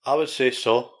 I would say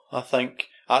so. I think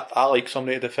I like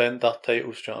somebody to defend their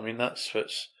titles, do you know what I mean? That's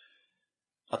what's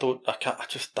I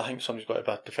think somebody's got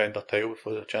to defend their title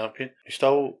before they're champion. He's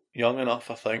still young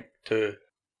enough, I think, to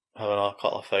have another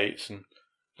couple of fights and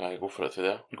go for it through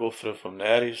there. Go through from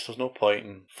there. There's no point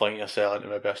in flinging yourself into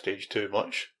maybe a stage too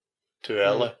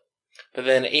early. But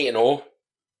then 8-0,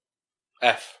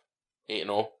 if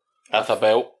 8-0 with a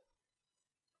belt,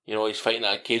 you know, he's fighting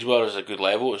at a Cage Warriors at a good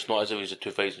level. It's not as if he's had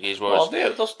 2 fights in Cage Warriors.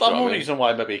 Well, there's no reason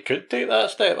why maybe he could take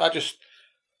that step.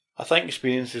 I think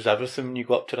experience is everything when you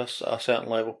go up to this at a certain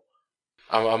level.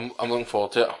 I'm looking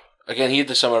forward to it. Again, he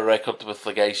had a similar record with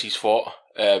the guys he's fought.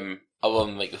 Other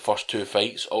than like the first 2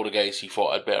 fights, all the guys he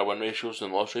fought had better win ratios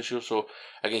than loss ratios. So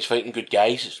again, he's fighting good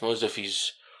guys. It's not as if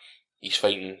he's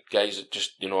fighting guys that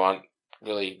just aren't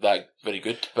really that very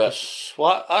good. But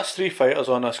that's 3 fighters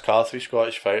on this card, 3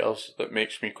 Scottish fighters, that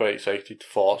makes me quite excited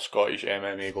for Scottish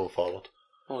MMA going forward.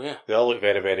 Oh yeah, they all look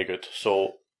very, very good.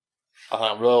 So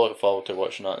I'm really looking forward to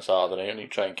watching that Saturday night. I need to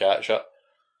try and catch it.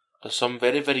 There's some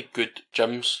very, very good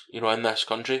gyms, in this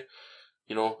country,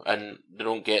 and they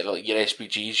don't get like your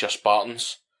SPGs, your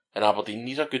Spartans in Aberdeen.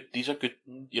 These are good,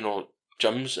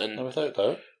 gyms, and without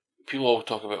doubt. People all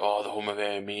talk about the home of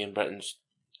MMA in Britain's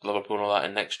Liverpool and all that,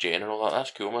 and Next Gen and all that.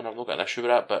 That's cool, man. I've not got an issue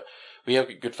with that, but we have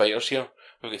got good fighters here.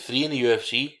 We've got 3 in the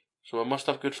UFC, so we must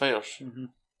have good fighters. Mm-hmm. Do you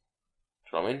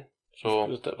know what I mean? So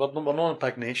we're not a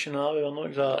big nation, are we? We're not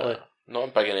exactly.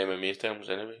 Not big in MMA terms,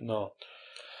 anyway. No,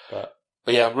 but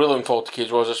yeah, I'm really looking forward to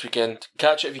Cage Wars this weekend.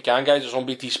 Catch it if you can, guys. It's on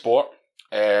BT Sport.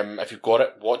 If you've got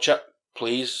it, watch it.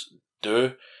 Please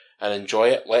do and enjoy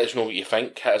it. Let us know what you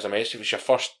think. Hit us a message. If it's your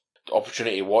first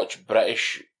opportunity to watch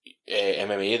British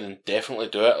MMA, then definitely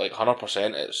do it. Like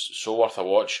 100%. It's so worth a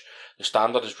watch. The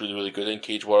standard is really, really good in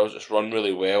Cage Wars. It's run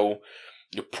really well.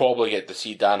 You probably get to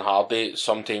see Dan Hardy.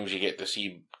 Sometimes you get to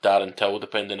see Darren Till,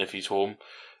 depending if he's home.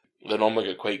 They normally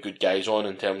get quite good guys on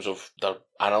in terms of their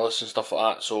analysts and stuff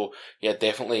like that. So yeah,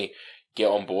 definitely get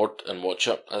on board and watch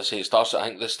it. As I say, I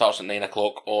think this starts at 9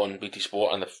 o'clock on BT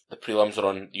Sport, and the prelims are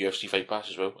on UFC Fight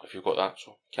Pass as well, if you've got that.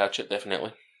 So catch it,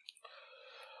 definitely.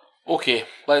 Okay,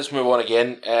 let's move on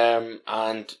again,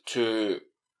 and to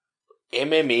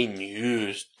MMA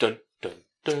news. Dun, dun,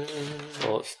 dun.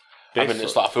 Well,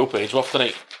 it's like a full page worth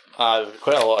tonight.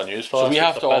 Quite a lot of news for us. So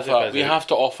we have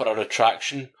to offer a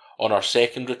retraction on our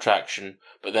second retraction,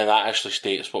 but then that actually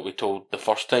states what we told the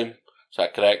first time. Is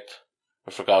that correct?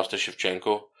 With regards to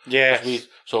Shevchenko. Yes.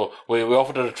 We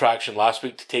offered a retraction last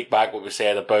week to take back what we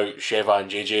said about Sheva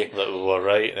and JJ. That we were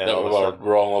right. That we were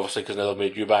wrong, obviously, because now they've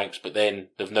made Eubanks, but then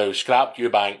they've now scrapped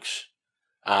Eubanks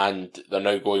and they're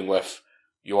now going with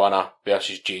Joanna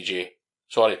versus JJ.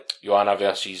 Sorry, Joanna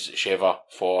versus Sheva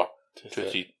for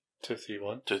 2-3-1.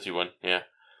 2-3-1, yeah.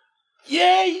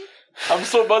 Yay! I'm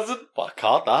so buzzing. What a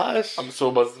card that is. I'm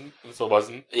so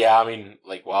buzzing. Yeah, I mean,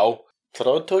 like, wow.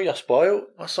 Toronto, you're spoiled.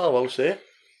 That's all I will say.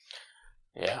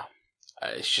 Yeah.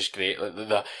 It's just great.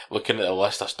 Like, looking at the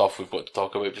list of stuff we've got to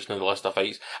talk about just now, the list of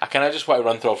fights. I kind of just want to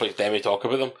run through fights, then we talk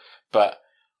about them, but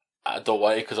I don't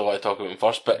want to because I want to talk about them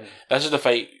first. But this is the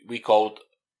fight we called,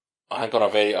 I think,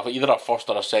 on either our first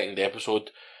or our second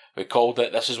episode. We called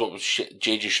it, this is what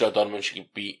JJ should have done when she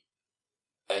beat,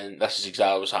 and this is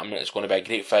exactly what's happening. It's going to be a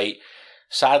great fight.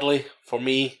 Sadly, for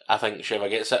me, I think Sheva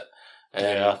gets it.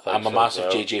 I'm a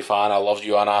massive JJ fan. I love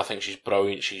Joanna. I think she's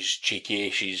brilliant. She's cheeky.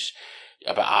 She's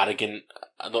a bit arrogant.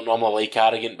 I don't normally like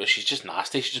arrogant, but she's just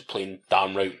nasty. She's just plain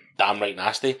damn right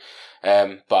nasty.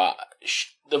 But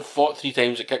they've fought 3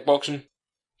 times at kickboxing,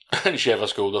 and Sheva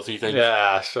scored her 3 times.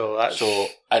 Yeah, so that's...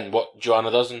 And what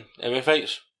Joanna does in MMA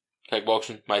fights?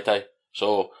 Kickboxing, Muay Thai.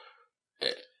 So...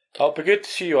 it'll be good to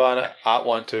see Joanna at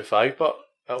 125, but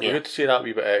it'll be good to see that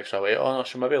wee bit extra weight on her.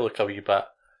 She'll maybe look a wee bit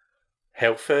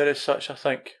healthier as such, I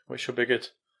think, which will be good.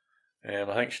 I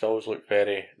think she'd always look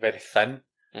very, very thin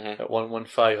at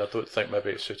 115. I don't think maybe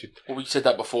it's suited. Well, we said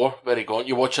that before, very gaunt.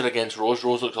 You watch her against Rose.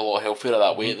 Rose looks a lot healthier at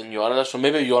that weight than Joanna does, so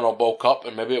maybe Joanna will bulk up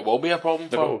and maybe it will be a problem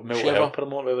for maybe it'll help her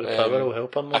more, maybe the power will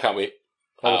help her more. I can't wait.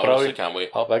 I honestly can't wait.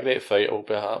 It'll be a great fight. It'll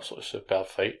be an absolutely superb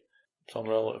fight. So I'm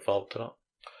really looking forward to that.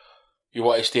 You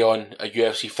want to stay on a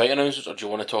UFC fight announcements, or do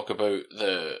you want to talk about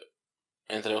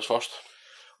anything else first?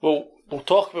 Well, we'll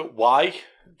talk about why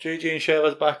JJ and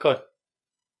Sheva's back on.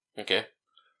 Okay.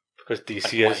 Because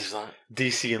DC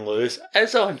and Lewis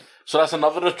is on. So that's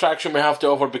another retraction we have to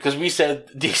offer because we said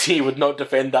DC would not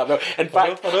defend that belt. In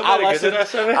fact,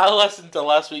 I listened to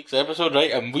last week's episode,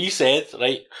 right, and we said,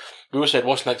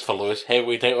 what's next for Lewis?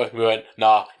 Heavyweight title. We went,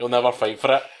 nah, he'll never fight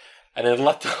for it. And then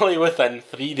literally within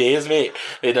 3 days, mate,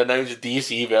 they'd announced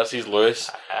DC versus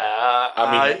Lewis.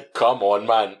 I mean, come on,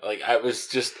 man. Like, it was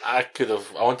just, I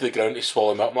wanted the ground to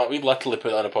swallow him up. Like, we literally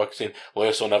put that on a podcast saying,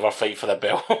 Lewis will never fight for the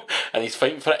belt. And he's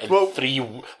fighting for it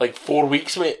in 4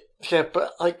 weeks, mate. Yeah,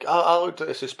 but, like, I looked at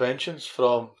the suspensions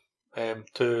from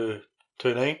 2-9.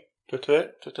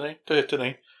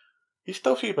 He's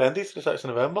still suspended to the 6th of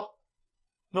November.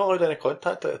 Not allowed any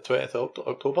contact at the 20th of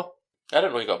October. I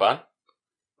didn't know he got banned.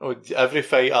 Oh, every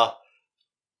fighter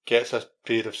gets a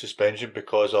period of suspension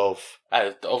because of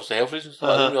obviously health reasons.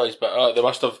 I didn't realise, but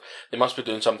they must be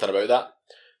doing something about that.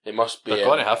 They must be. They're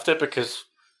going to have to because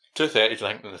 230 is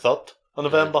ranked on the 3rd of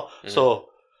November, so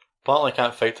apparently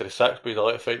can't fight to the 6th, but he's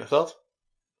allowed to fight the 3rd.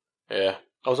 Yeah,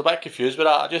 I was a bit confused with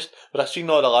that. But I seen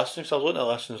all the listings. So I was looking at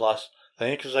the listings last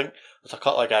thing because I think there's a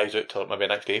couple of guys out till maybe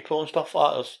next April and stuff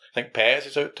like that. I think Pettis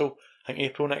is out till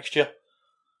April next year.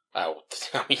 Oh,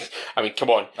 I mean, come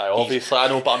on. Obviously, I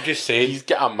know, but I'm just saying. He's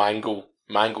got a mango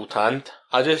tanned.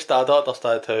 I don't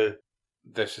understand how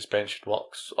the suspension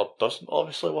works, or doesn't,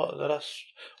 obviously, what there is.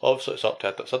 Obviously, it's up to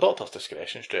it. It's a doctor's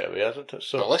discretion straight away, isn't it?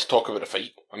 So, well, let's talk about the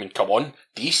fight. I mean, come on.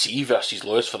 DC versus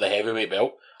Lewis for the heavyweight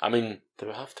belt. I mean... Do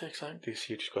we have to exact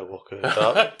DC? Just got to walk out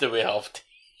of that. Do we have to?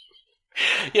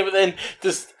 Yeah, but then,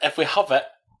 if we have it,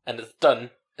 and it's done,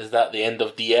 is that the end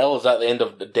of DL? Is that the end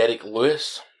of Derek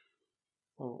Lewis?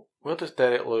 Where does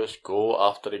Derek Lewis go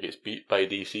after he gets beat by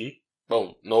DC?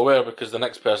 Well, nowhere, because the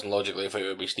next person logically to fight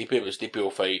would be Stipe, but Stipe will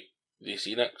fight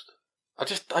DC next. I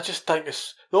just think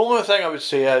it's... The only thing I would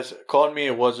say is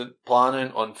Cormier wasn't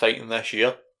planning on fighting this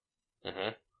year.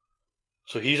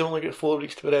 So he's only got 4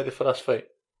 weeks to be ready for this fight.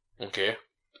 Okay.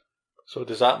 So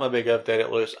does that maybe give Derek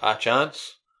Lewis a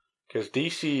chance? Because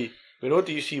DC... We know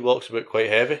DC walks about quite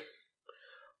heavy.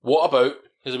 What about...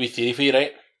 Here's a wee theory for you,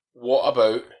 right? What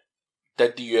about...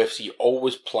 Did the UFC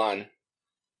always plan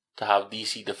to have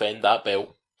DC defend that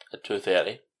belt at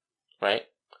 230, right?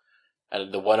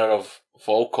 And the winner of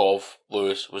Volkov,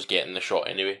 Lewis, was getting the shot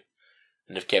anyway.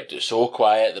 And they've kept it so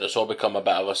quiet that it's all become a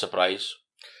bit of a surprise.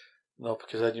 No,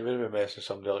 because then you wouldn't be messing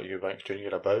somebody like Eubanks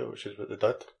Jr. about, which is what they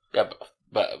did. Yeah,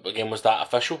 but again, was that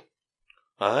official?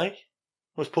 Aye.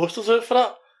 Was posters out for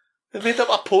that? They made up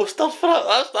a poster for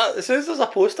it. As soon as there's a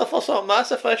poster for something,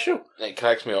 that's official. It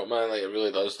cracks me up, man. Like, it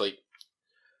really does. Like,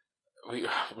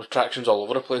 retractions all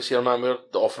over the place here, man. We're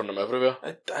offering them everywhere.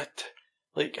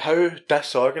 Like, how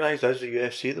disorganised is the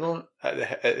UFC at the moment?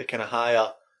 At the kind of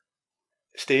higher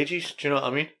stages, do you know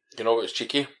what I mean? You know what's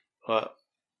cheeky? What?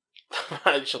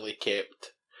 I've actually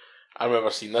kept... I remember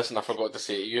seeing this and I forgot to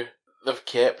say to you. They've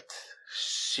kept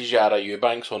Cesara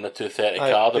Eubanks on the 230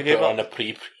 Aye, card. they They gave put her her- on the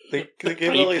pre. They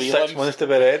gave her like 6 Pre-prelims. months to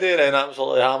be ready, and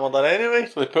absolutely hammered her anyway.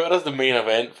 So they put her as the main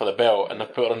event for the belt, and they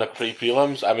put her on the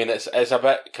pre-prelims. I mean, it's a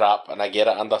bit crap, and I get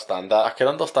it, understand I that. can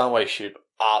understand why she's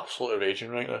absolutely raging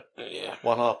right now. Yeah.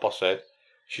 100%.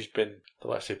 She's been, I don't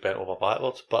want to say bent over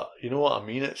backwards, but you know what I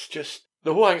mean? It's just,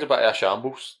 the whole thing's a bit of a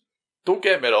shambles. Don't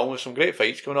get me wrong, there's some great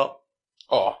fights coming up.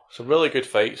 Oh, Some really good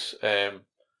fights.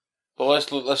 but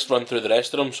let's run through the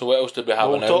rest of them. So what else did we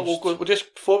have announced? We'll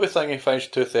just, before we think he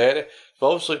finished 230, we've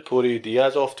obviously Poirier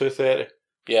Diaz off 230,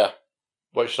 Yeah.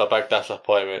 which is a big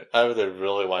disappointment. I would have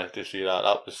really wanted to see that.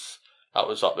 That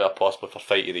was up there possibly for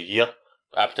fight of the year.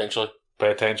 Potentially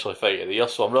fight of the year.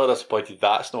 So I'm really disappointed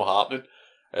that's not happening.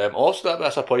 Also a bit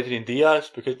disappointed in Diaz,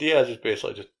 because Diaz is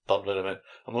basically just turned around and went,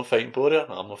 I'm not fighting Poirier,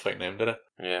 I'm not fighting him, did I?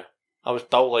 Yeah. I would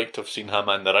still like to have seen him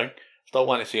in the ring. Still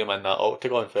want to see him in that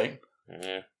octagon fight. Yeah.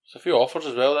 There's a few offers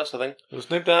as well, that's the thing. There's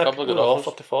no bad Couple of people good that offers.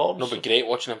 offer to form. No, but great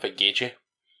watching him fight Gaethje.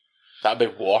 That'd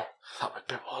be war. That would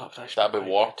be war. That'd be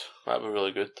war. That'd be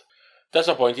really good.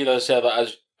 Disappointed, as I said, that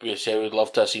as we said, we'd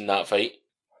love to have seen that fight.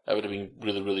 It would have been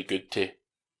really, really good to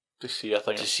see. I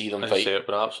think to see them I'd fight. say it would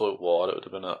be an absolute war. It would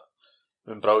have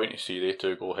been brilliant to see they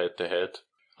two go head to head.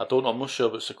 I'm not sure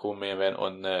what's the co-main event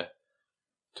on the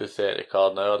 230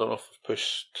 card now. I don't know if we've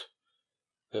pushed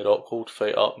the Rockhold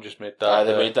fight up and just made that.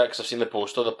 They made that because I've seen the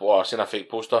poster. I've seen a fake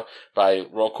poster by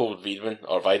Rockhold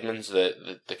Weidman's.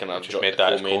 The kind of just made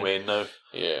that as co-main now.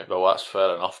 Yeah. Well, that's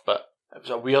fair enough, but it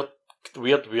was a weird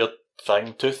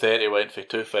thing. 230 went for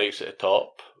 2 fights at the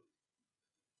top.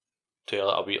 To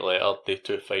a week later, the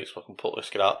 2 fights were completely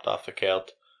scrapped after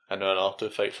Caird, and now another 2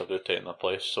 fights are due taking their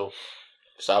place. So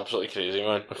it's absolutely crazy,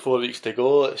 man. With 4 weeks to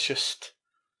go, it's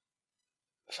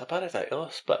a bit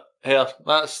ridiculous. But yeah,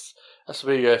 that's the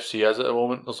way UFC is at the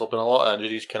moment. There's been a lot of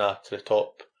injuries kind of to the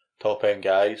top end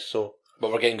guys. So,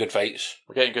 but we're getting good fights.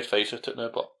 We're getting good fights with it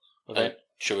now. But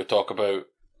should we talk about?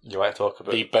 You want to talk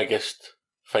about the biggest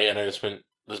fight announcement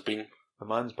there's been? The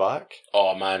man's back.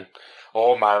 Oh man,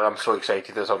 I'm so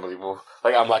excited. It's unbelievable.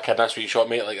 Like, I'm like kidding, a sweet shot,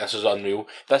 mate. Like, this is unreal.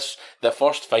 The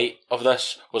first fight of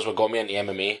this was what got me into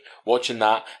MMA. Watching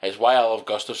that is why I love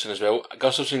Gustafsson as well.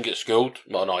 Gustafsson gets schooled.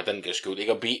 Well, no, I didn't get schooled. He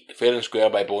got beat fair and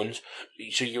square by Bones.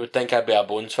 So you would think I'd be a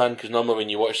Bones fan, because normally when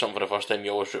you watch something for the first time,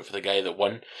 you always root for the guy that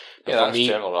won. But yeah, that's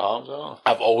generally what happens, isn't it?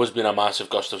 I've always been a massive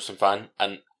Gustafsson fan,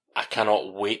 and I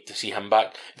cannot wait to see him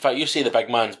back. In fact, you say the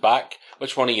big man's back.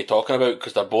 Which one are you talking about?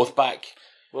 Because they're both back.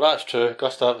 Well, that's true.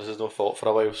 Gustavs has no fought for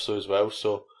a while, so as well.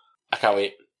 So I can't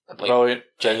wait. Brilliant.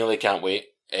 Genuinely can't wait.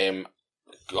 I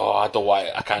don't know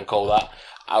why I can't call that.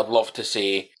 I'd love to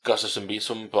say Gustafsson beats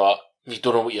him, but you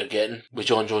don't know what you're getting with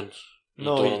John Jones. You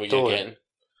don't know what you're getting.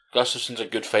 Gustafsson's a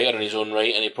good fighter in his own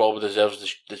right, and he probably deserves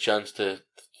the chance to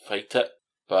fight it.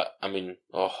 But I mean,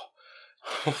 I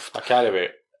can't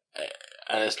wait.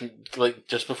 And it's like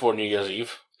just before New Year's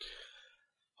Eve.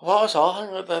 What was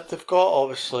all that they've got?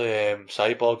 Obviously,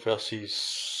 Cyborg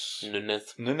versus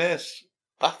Nunes.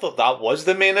 I thought that was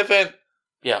the main event.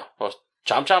 Yeah, well,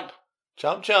 champ.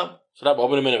 So that will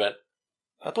be the main event.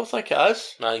 I don't think it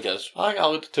is. No, I think it is. I think I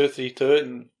looked at 232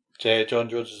 and John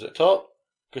Jones is at the top.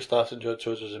 Gustafsson and John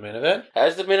Jones is the main event. It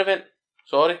is the main event.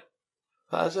 Sorry.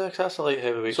 That is it. That's a light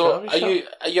heavyweight championship.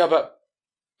 championship. Are you a bit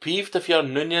peeved if you're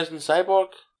Nunes and Cyborg?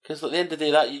 Because at the end of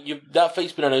the day, that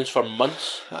fight's been announced for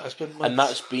months. That has been months. And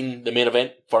that's been the main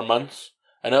event for months.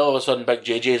 And all of a sudden, Big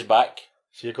JJ is back.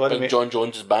 So you're going John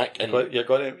Jones is back. You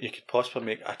could possibly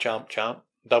make a champ,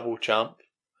 double champ,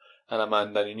 and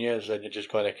Amanda Nunes, and you're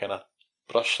just going to kind of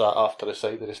brush that off to the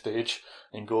side of the stage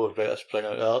and go, right, let's bring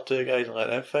out the other 2 guys and let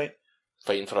them fight.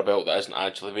 Fighting for a belt that isn't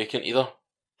actually vacant either.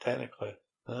 Technically.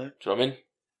 Aye. Do you know what I mean?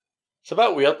 It's a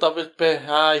bit weird, that would be.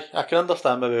 Aye, I can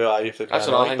understand maybe why if they're that's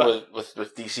another thing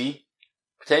with DC.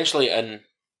 Potentially in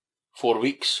 4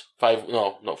 weeks,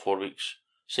 not 4 weeks,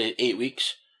 say 8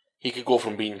 weeks, he could go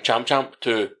from being champ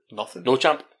to nothing. No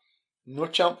champ. No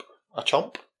champ. A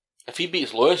chump. If he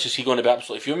beats Lewis, is he going to be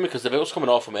absolutely fuming? Because the belt's coming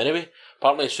off him anyway.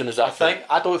 Apparently, as soon as that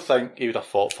I don't think he would have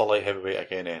fought for light heavyweight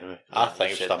again anyway. I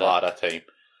think it's just a matter of time.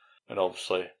 And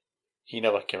obviously, he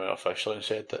never came out officially and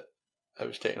said that it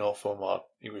was taken off him or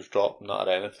he was dropped, not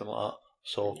or anything like that.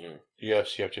 So,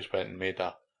 UFC have just went and made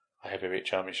a heavyweight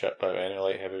championship bout anyway,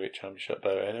 light heavyweight championship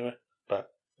bout anyway. But,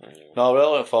 no, we're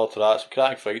looking forward to that. Some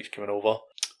cracking fights coming over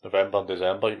November and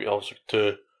December. You've got also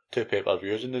two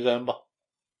pay-per-views in December.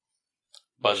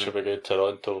 That should be good.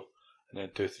 Toronto and then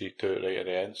 232 right at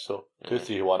the end. So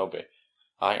 231 will be.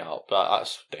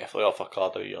 That's definitely off a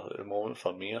card of the year at the moment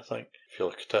for me. I think if you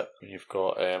look at it, when you've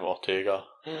got Ortega,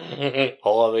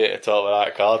 Holloway at the top of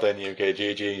that card, and you've got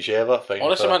JJ and Sheva.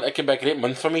 Honestly, man, it could be a great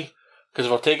month for me. Because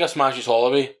if Ortega smashes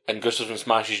Holloway and Gustafsson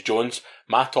smashes Jones,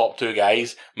 my top two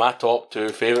guys, my top two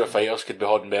favourite fighters could be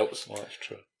holding belts. Well, that's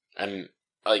true. And,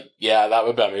 that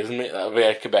would be amazing,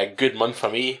 mate. Could be a good month for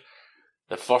me.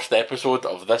 The first episode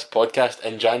of this podcast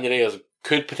in January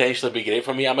could potentially be great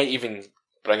for me. I might even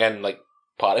bring in,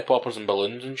 party poppers and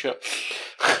balloons and shit.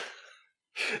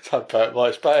 It's a bit, well,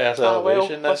 it's a bit of a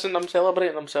celebration. Listen, I'm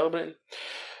celebrating.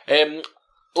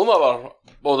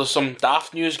 There's some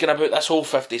daft news going about this whole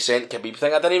 50 Cent Khabib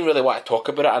thing. I didn't even really want to talk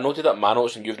about it. I noted it on my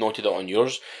notes and you've noted it on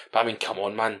yours. But I mean, come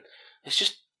on, man. It's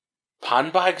just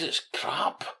handbags. It's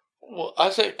crap. Well,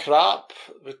 is it crap?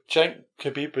 Do you think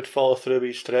Khabib would follow through with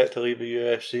his threat to leave the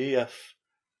UFC if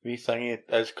we thingy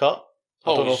is cut?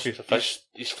 I don't know if he's a fight.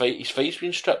 His fight's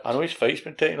been stripped. I know his fight's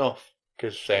been taken off.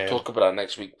 We'll talk about it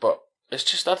next week, but it's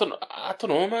just, I don't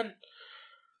know, man.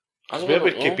 Where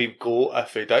would Khabib go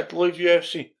if he did leave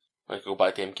UFC? Like go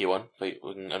back to MK1, fight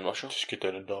in Russia. Just go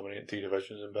down and dominate 3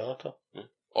 divisions in Bellator.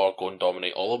 Or go and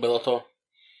dominate all of Bellator.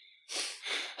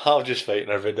 I'll just fight in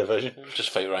every division. Just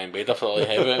fight Ryan Bader for the light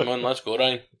heavyweight, man. Let's go,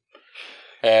 Ryan.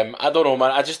 I don't know,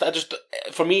 man. I just,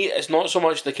 for me, it's not so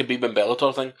much the Khabib and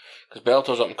Bellator thing, because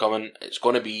Bellator's up and coming. It's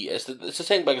going to be, it's the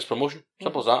second biggest promotion.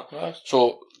 Simple as that. Nice.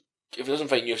 So, if he doesn't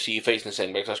fight in UFC, he fights in the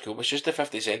second biggest, that's cool. But it's just the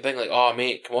 50 Cent thing, oh,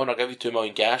 mate, come on, I'll give you 2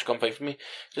 million cash, come fight for me.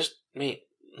 Just, mate,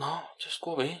 no, just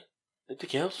go away. Nobody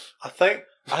cares. I think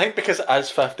because it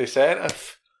is 50 Cent,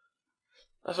 if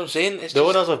that's what I'm saying. It's the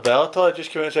owners of Bellator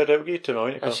just came out and said, I'll give you 2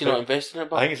 million. Is he not invested in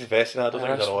it? I think he's invested in it. I don't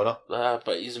think he's an owner.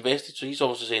 But he's invested, so he's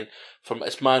also saying,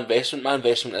 it's my investment. My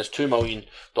investment is $2 million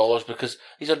because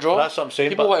he's a draw. That's what I'm saying.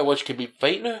 People want to watch Khabib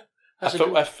fight now.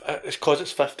 If it's because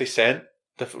it's 50 Cent,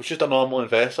 if it was just a normal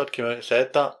investor came out and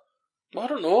said that. Well, I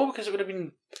don't know, because it would have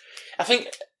been. I think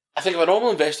if a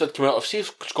normal investor had come out, if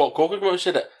Scott Coker came out and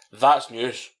said it, that's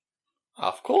news.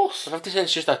 Of course. 50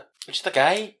 Cent's just a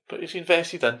guy. But he's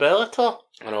invested in Bellator.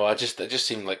 I know, it just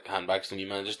seemed like handbags to me,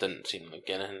 man. It just didn't seem like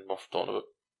anything worth talking about.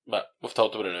 But we've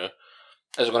talked about it now.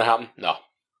 Is it going to happen? No.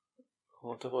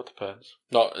 What depends.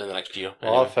 Not in the next year.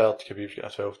 Well, I've heard Khabib's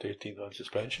got a 12 to 18 month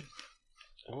suspension.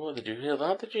 Oh, did you hear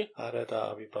that, did you? I read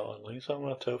that a wee bit online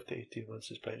somewhere, 12 to 18 month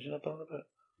suspension I've done about.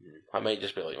 That might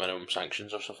just be like minimum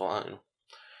sanctions or stuff like that,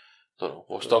 Don't know.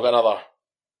 We've still got another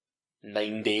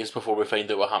 9 days before we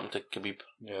find out what happened to Khabib.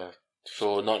 Yeah.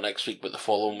 So not next week, but the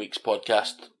following week's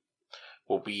podcast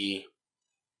will be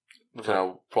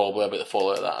probably about the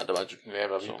fallout of that, I'd imagine. Yeah,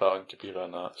 but a wee bit on Khabib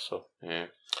on that, so. Yeah.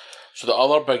 So the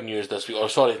other big news this week,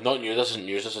 not news, this isn't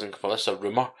news, this isn't confirmed, this is a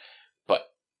rumour,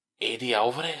 but Eddie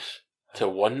Alvarez to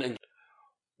 1, and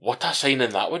what a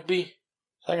signing that would be.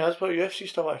 Thing is, but UFC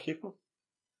still want to keep him.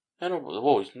 I know, but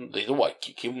they don't want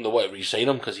to keep him, they want to re-sign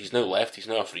him because he's now left, he's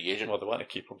now a free agent. Well, they want to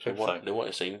keep him, they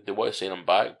want to sign him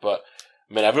back, but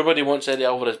I mean, everybody wants Eddie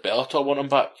Alvarez. Bellator want him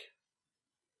back.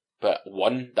 But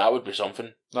 1, that would be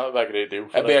something. That would be a great deal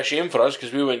for It'd be a shame for us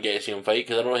because we wouldn't get to see him fight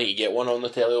because I don't think you get one on the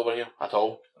telly over here at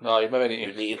all. No, you maybe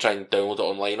need to try and download it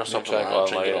online or something like that.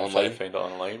 Try and find it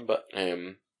online. But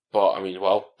I mean,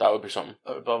 well, that would be something.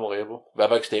 That would be unbelievable. Be a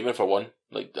big statement for 1.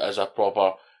 Like, as a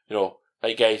proper,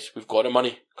 right guys, we've got the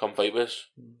money, come fight with us.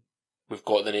 We've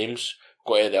got the names.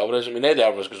 Got Eddie Alvarez. I mean, Eddie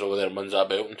Alvarez goes over there and wins that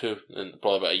belt in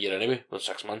probably about a year anyway, or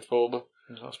 6 months probably.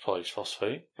 That's probably his first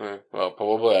fight. Yeah, well,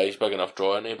 probably he's big enough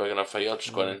draw, isn't he? Big enough fighter,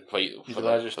 just going and fight. He's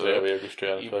just straight away, go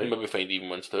straight in and fight. Maybe find even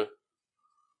wins too.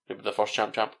 Maybe the first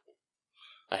champ.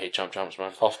 I hate champs,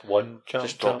 man. First one champ.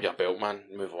 Just drop your belt, man.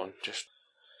 Move on. Just.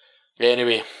 Yeah,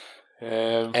 anyway.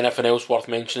 Anything else worth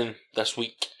mentioning this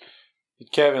week?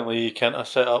 Kevin Lee Kinter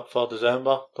set up for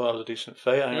December. Thought that was a decent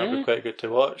fight. I think that'd be quite good to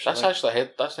watch. That's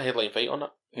the headline fight on it.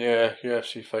 Yeah,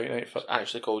 UFC Fight Night. It's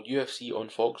actually called UFC on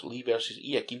Fox, Lee versus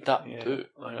Ia Quinta 2. I think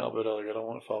that'll be really good. I'm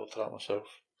looking forward to that myself.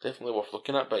 Definitely worth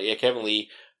looking at. But yeah, Kevin Lee,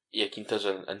 Ia Quinta's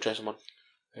an interesting one.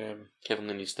 Kevin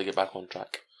Lee needs to get back on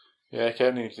track. Yeah,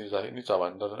 Kevin needs a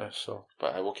win, doesn't he? So,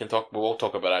 but we will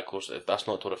talk about that close. That's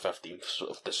not till the 15th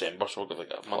of December, so we'll give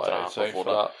like a month and a half before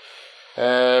that.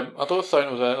 I don't think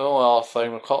there was any other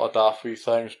thing. A couple of daft wee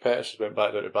things. Pettis has went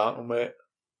back down to bantamweight.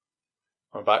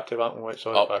 Or back to bantamweight,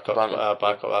 sorry. Back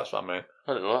up, that's what I meant.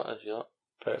 I didn't know that, I see that.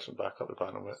 Pettis went back up to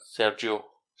bantamweight. Sergio.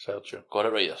 Got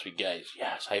it right this week, guys.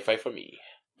 Yes, high five for me.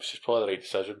 Which is probably the right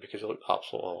decision because he looked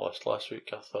absolutely lost last week,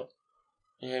 I thought.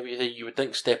 Yeah, but you would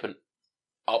think stepping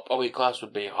up a weight class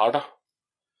would be harder.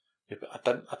 Yeah,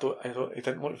 but he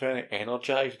didn't look very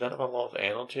energised. He didn't have a lot of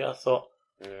energy, I thought.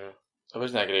 Yeah. It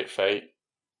wasn't a great fight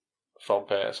from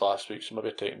Pettis last week, so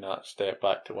maybe taking that step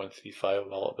back to 135 a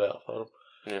lot better for him.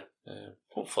 Yeah.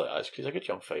 Hopefully it is, because he's a good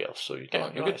young fighter, so you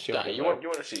want to see you want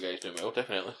to see guys doing well,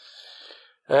 definitely.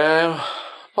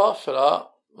 Apart from that,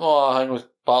 Well, I think it was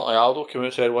partly Aldo came out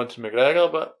and said wanted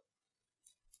McGregor, but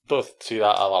don't see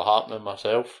that ever happening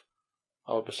myself.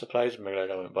 I would be surprised if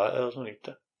McGregor went back there. There's no need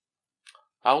to.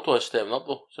 Aldo is stepping up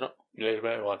though, isn't it? Yeah, he's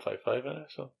went to 155 in it,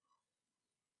 so.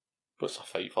 What's a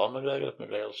fight for McGregor if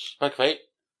McGregor's Big fight.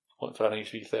 looking for a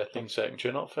nice wee 13-second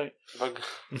tune-up fight? Big.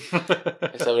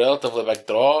 It's a relatively big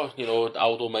draw. You know,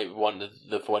 Aldo might want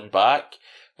the win back.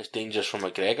 It's dangerous for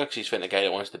McGregor because he's fighting a guy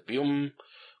that wants to beat him.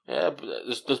 Yeah, but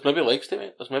there's maybe legs to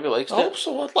it. There's maybe legs to I it. hope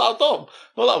so. I don't.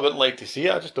 Not that I wouldn't like to see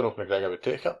it. I just don't know if McGregor would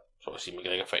take it. So I see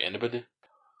McGregor fight anybody.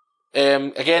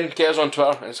 Again, get us on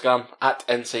Twitter, Instagram, at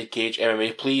Inside Cage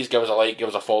MMA. Please give us a like, give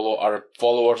us a follow. Our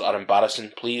followers are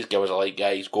embarrassing. Please give us a like,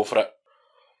 guys. Go for it.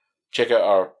 Check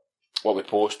out what we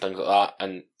post, things like that.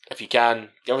 And if you can,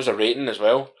 give us a rating as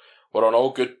well. We're on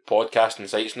all good podcasting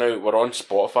sites now. We're on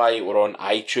Spotify, we're on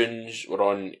iTunes, we're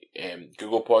on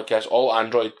Google Podcasts, all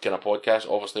Android kind of podcasts,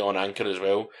 obviously on Anchor as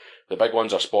well. The big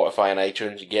ones are Spotify and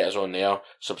iTunes. You get us on there,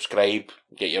 subscribe,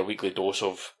 get your weekly dose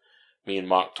of me and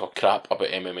Mark talk crap about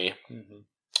MMA. Mm-hmm.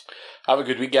 Have a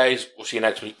good week, guys. We'll see you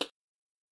next week.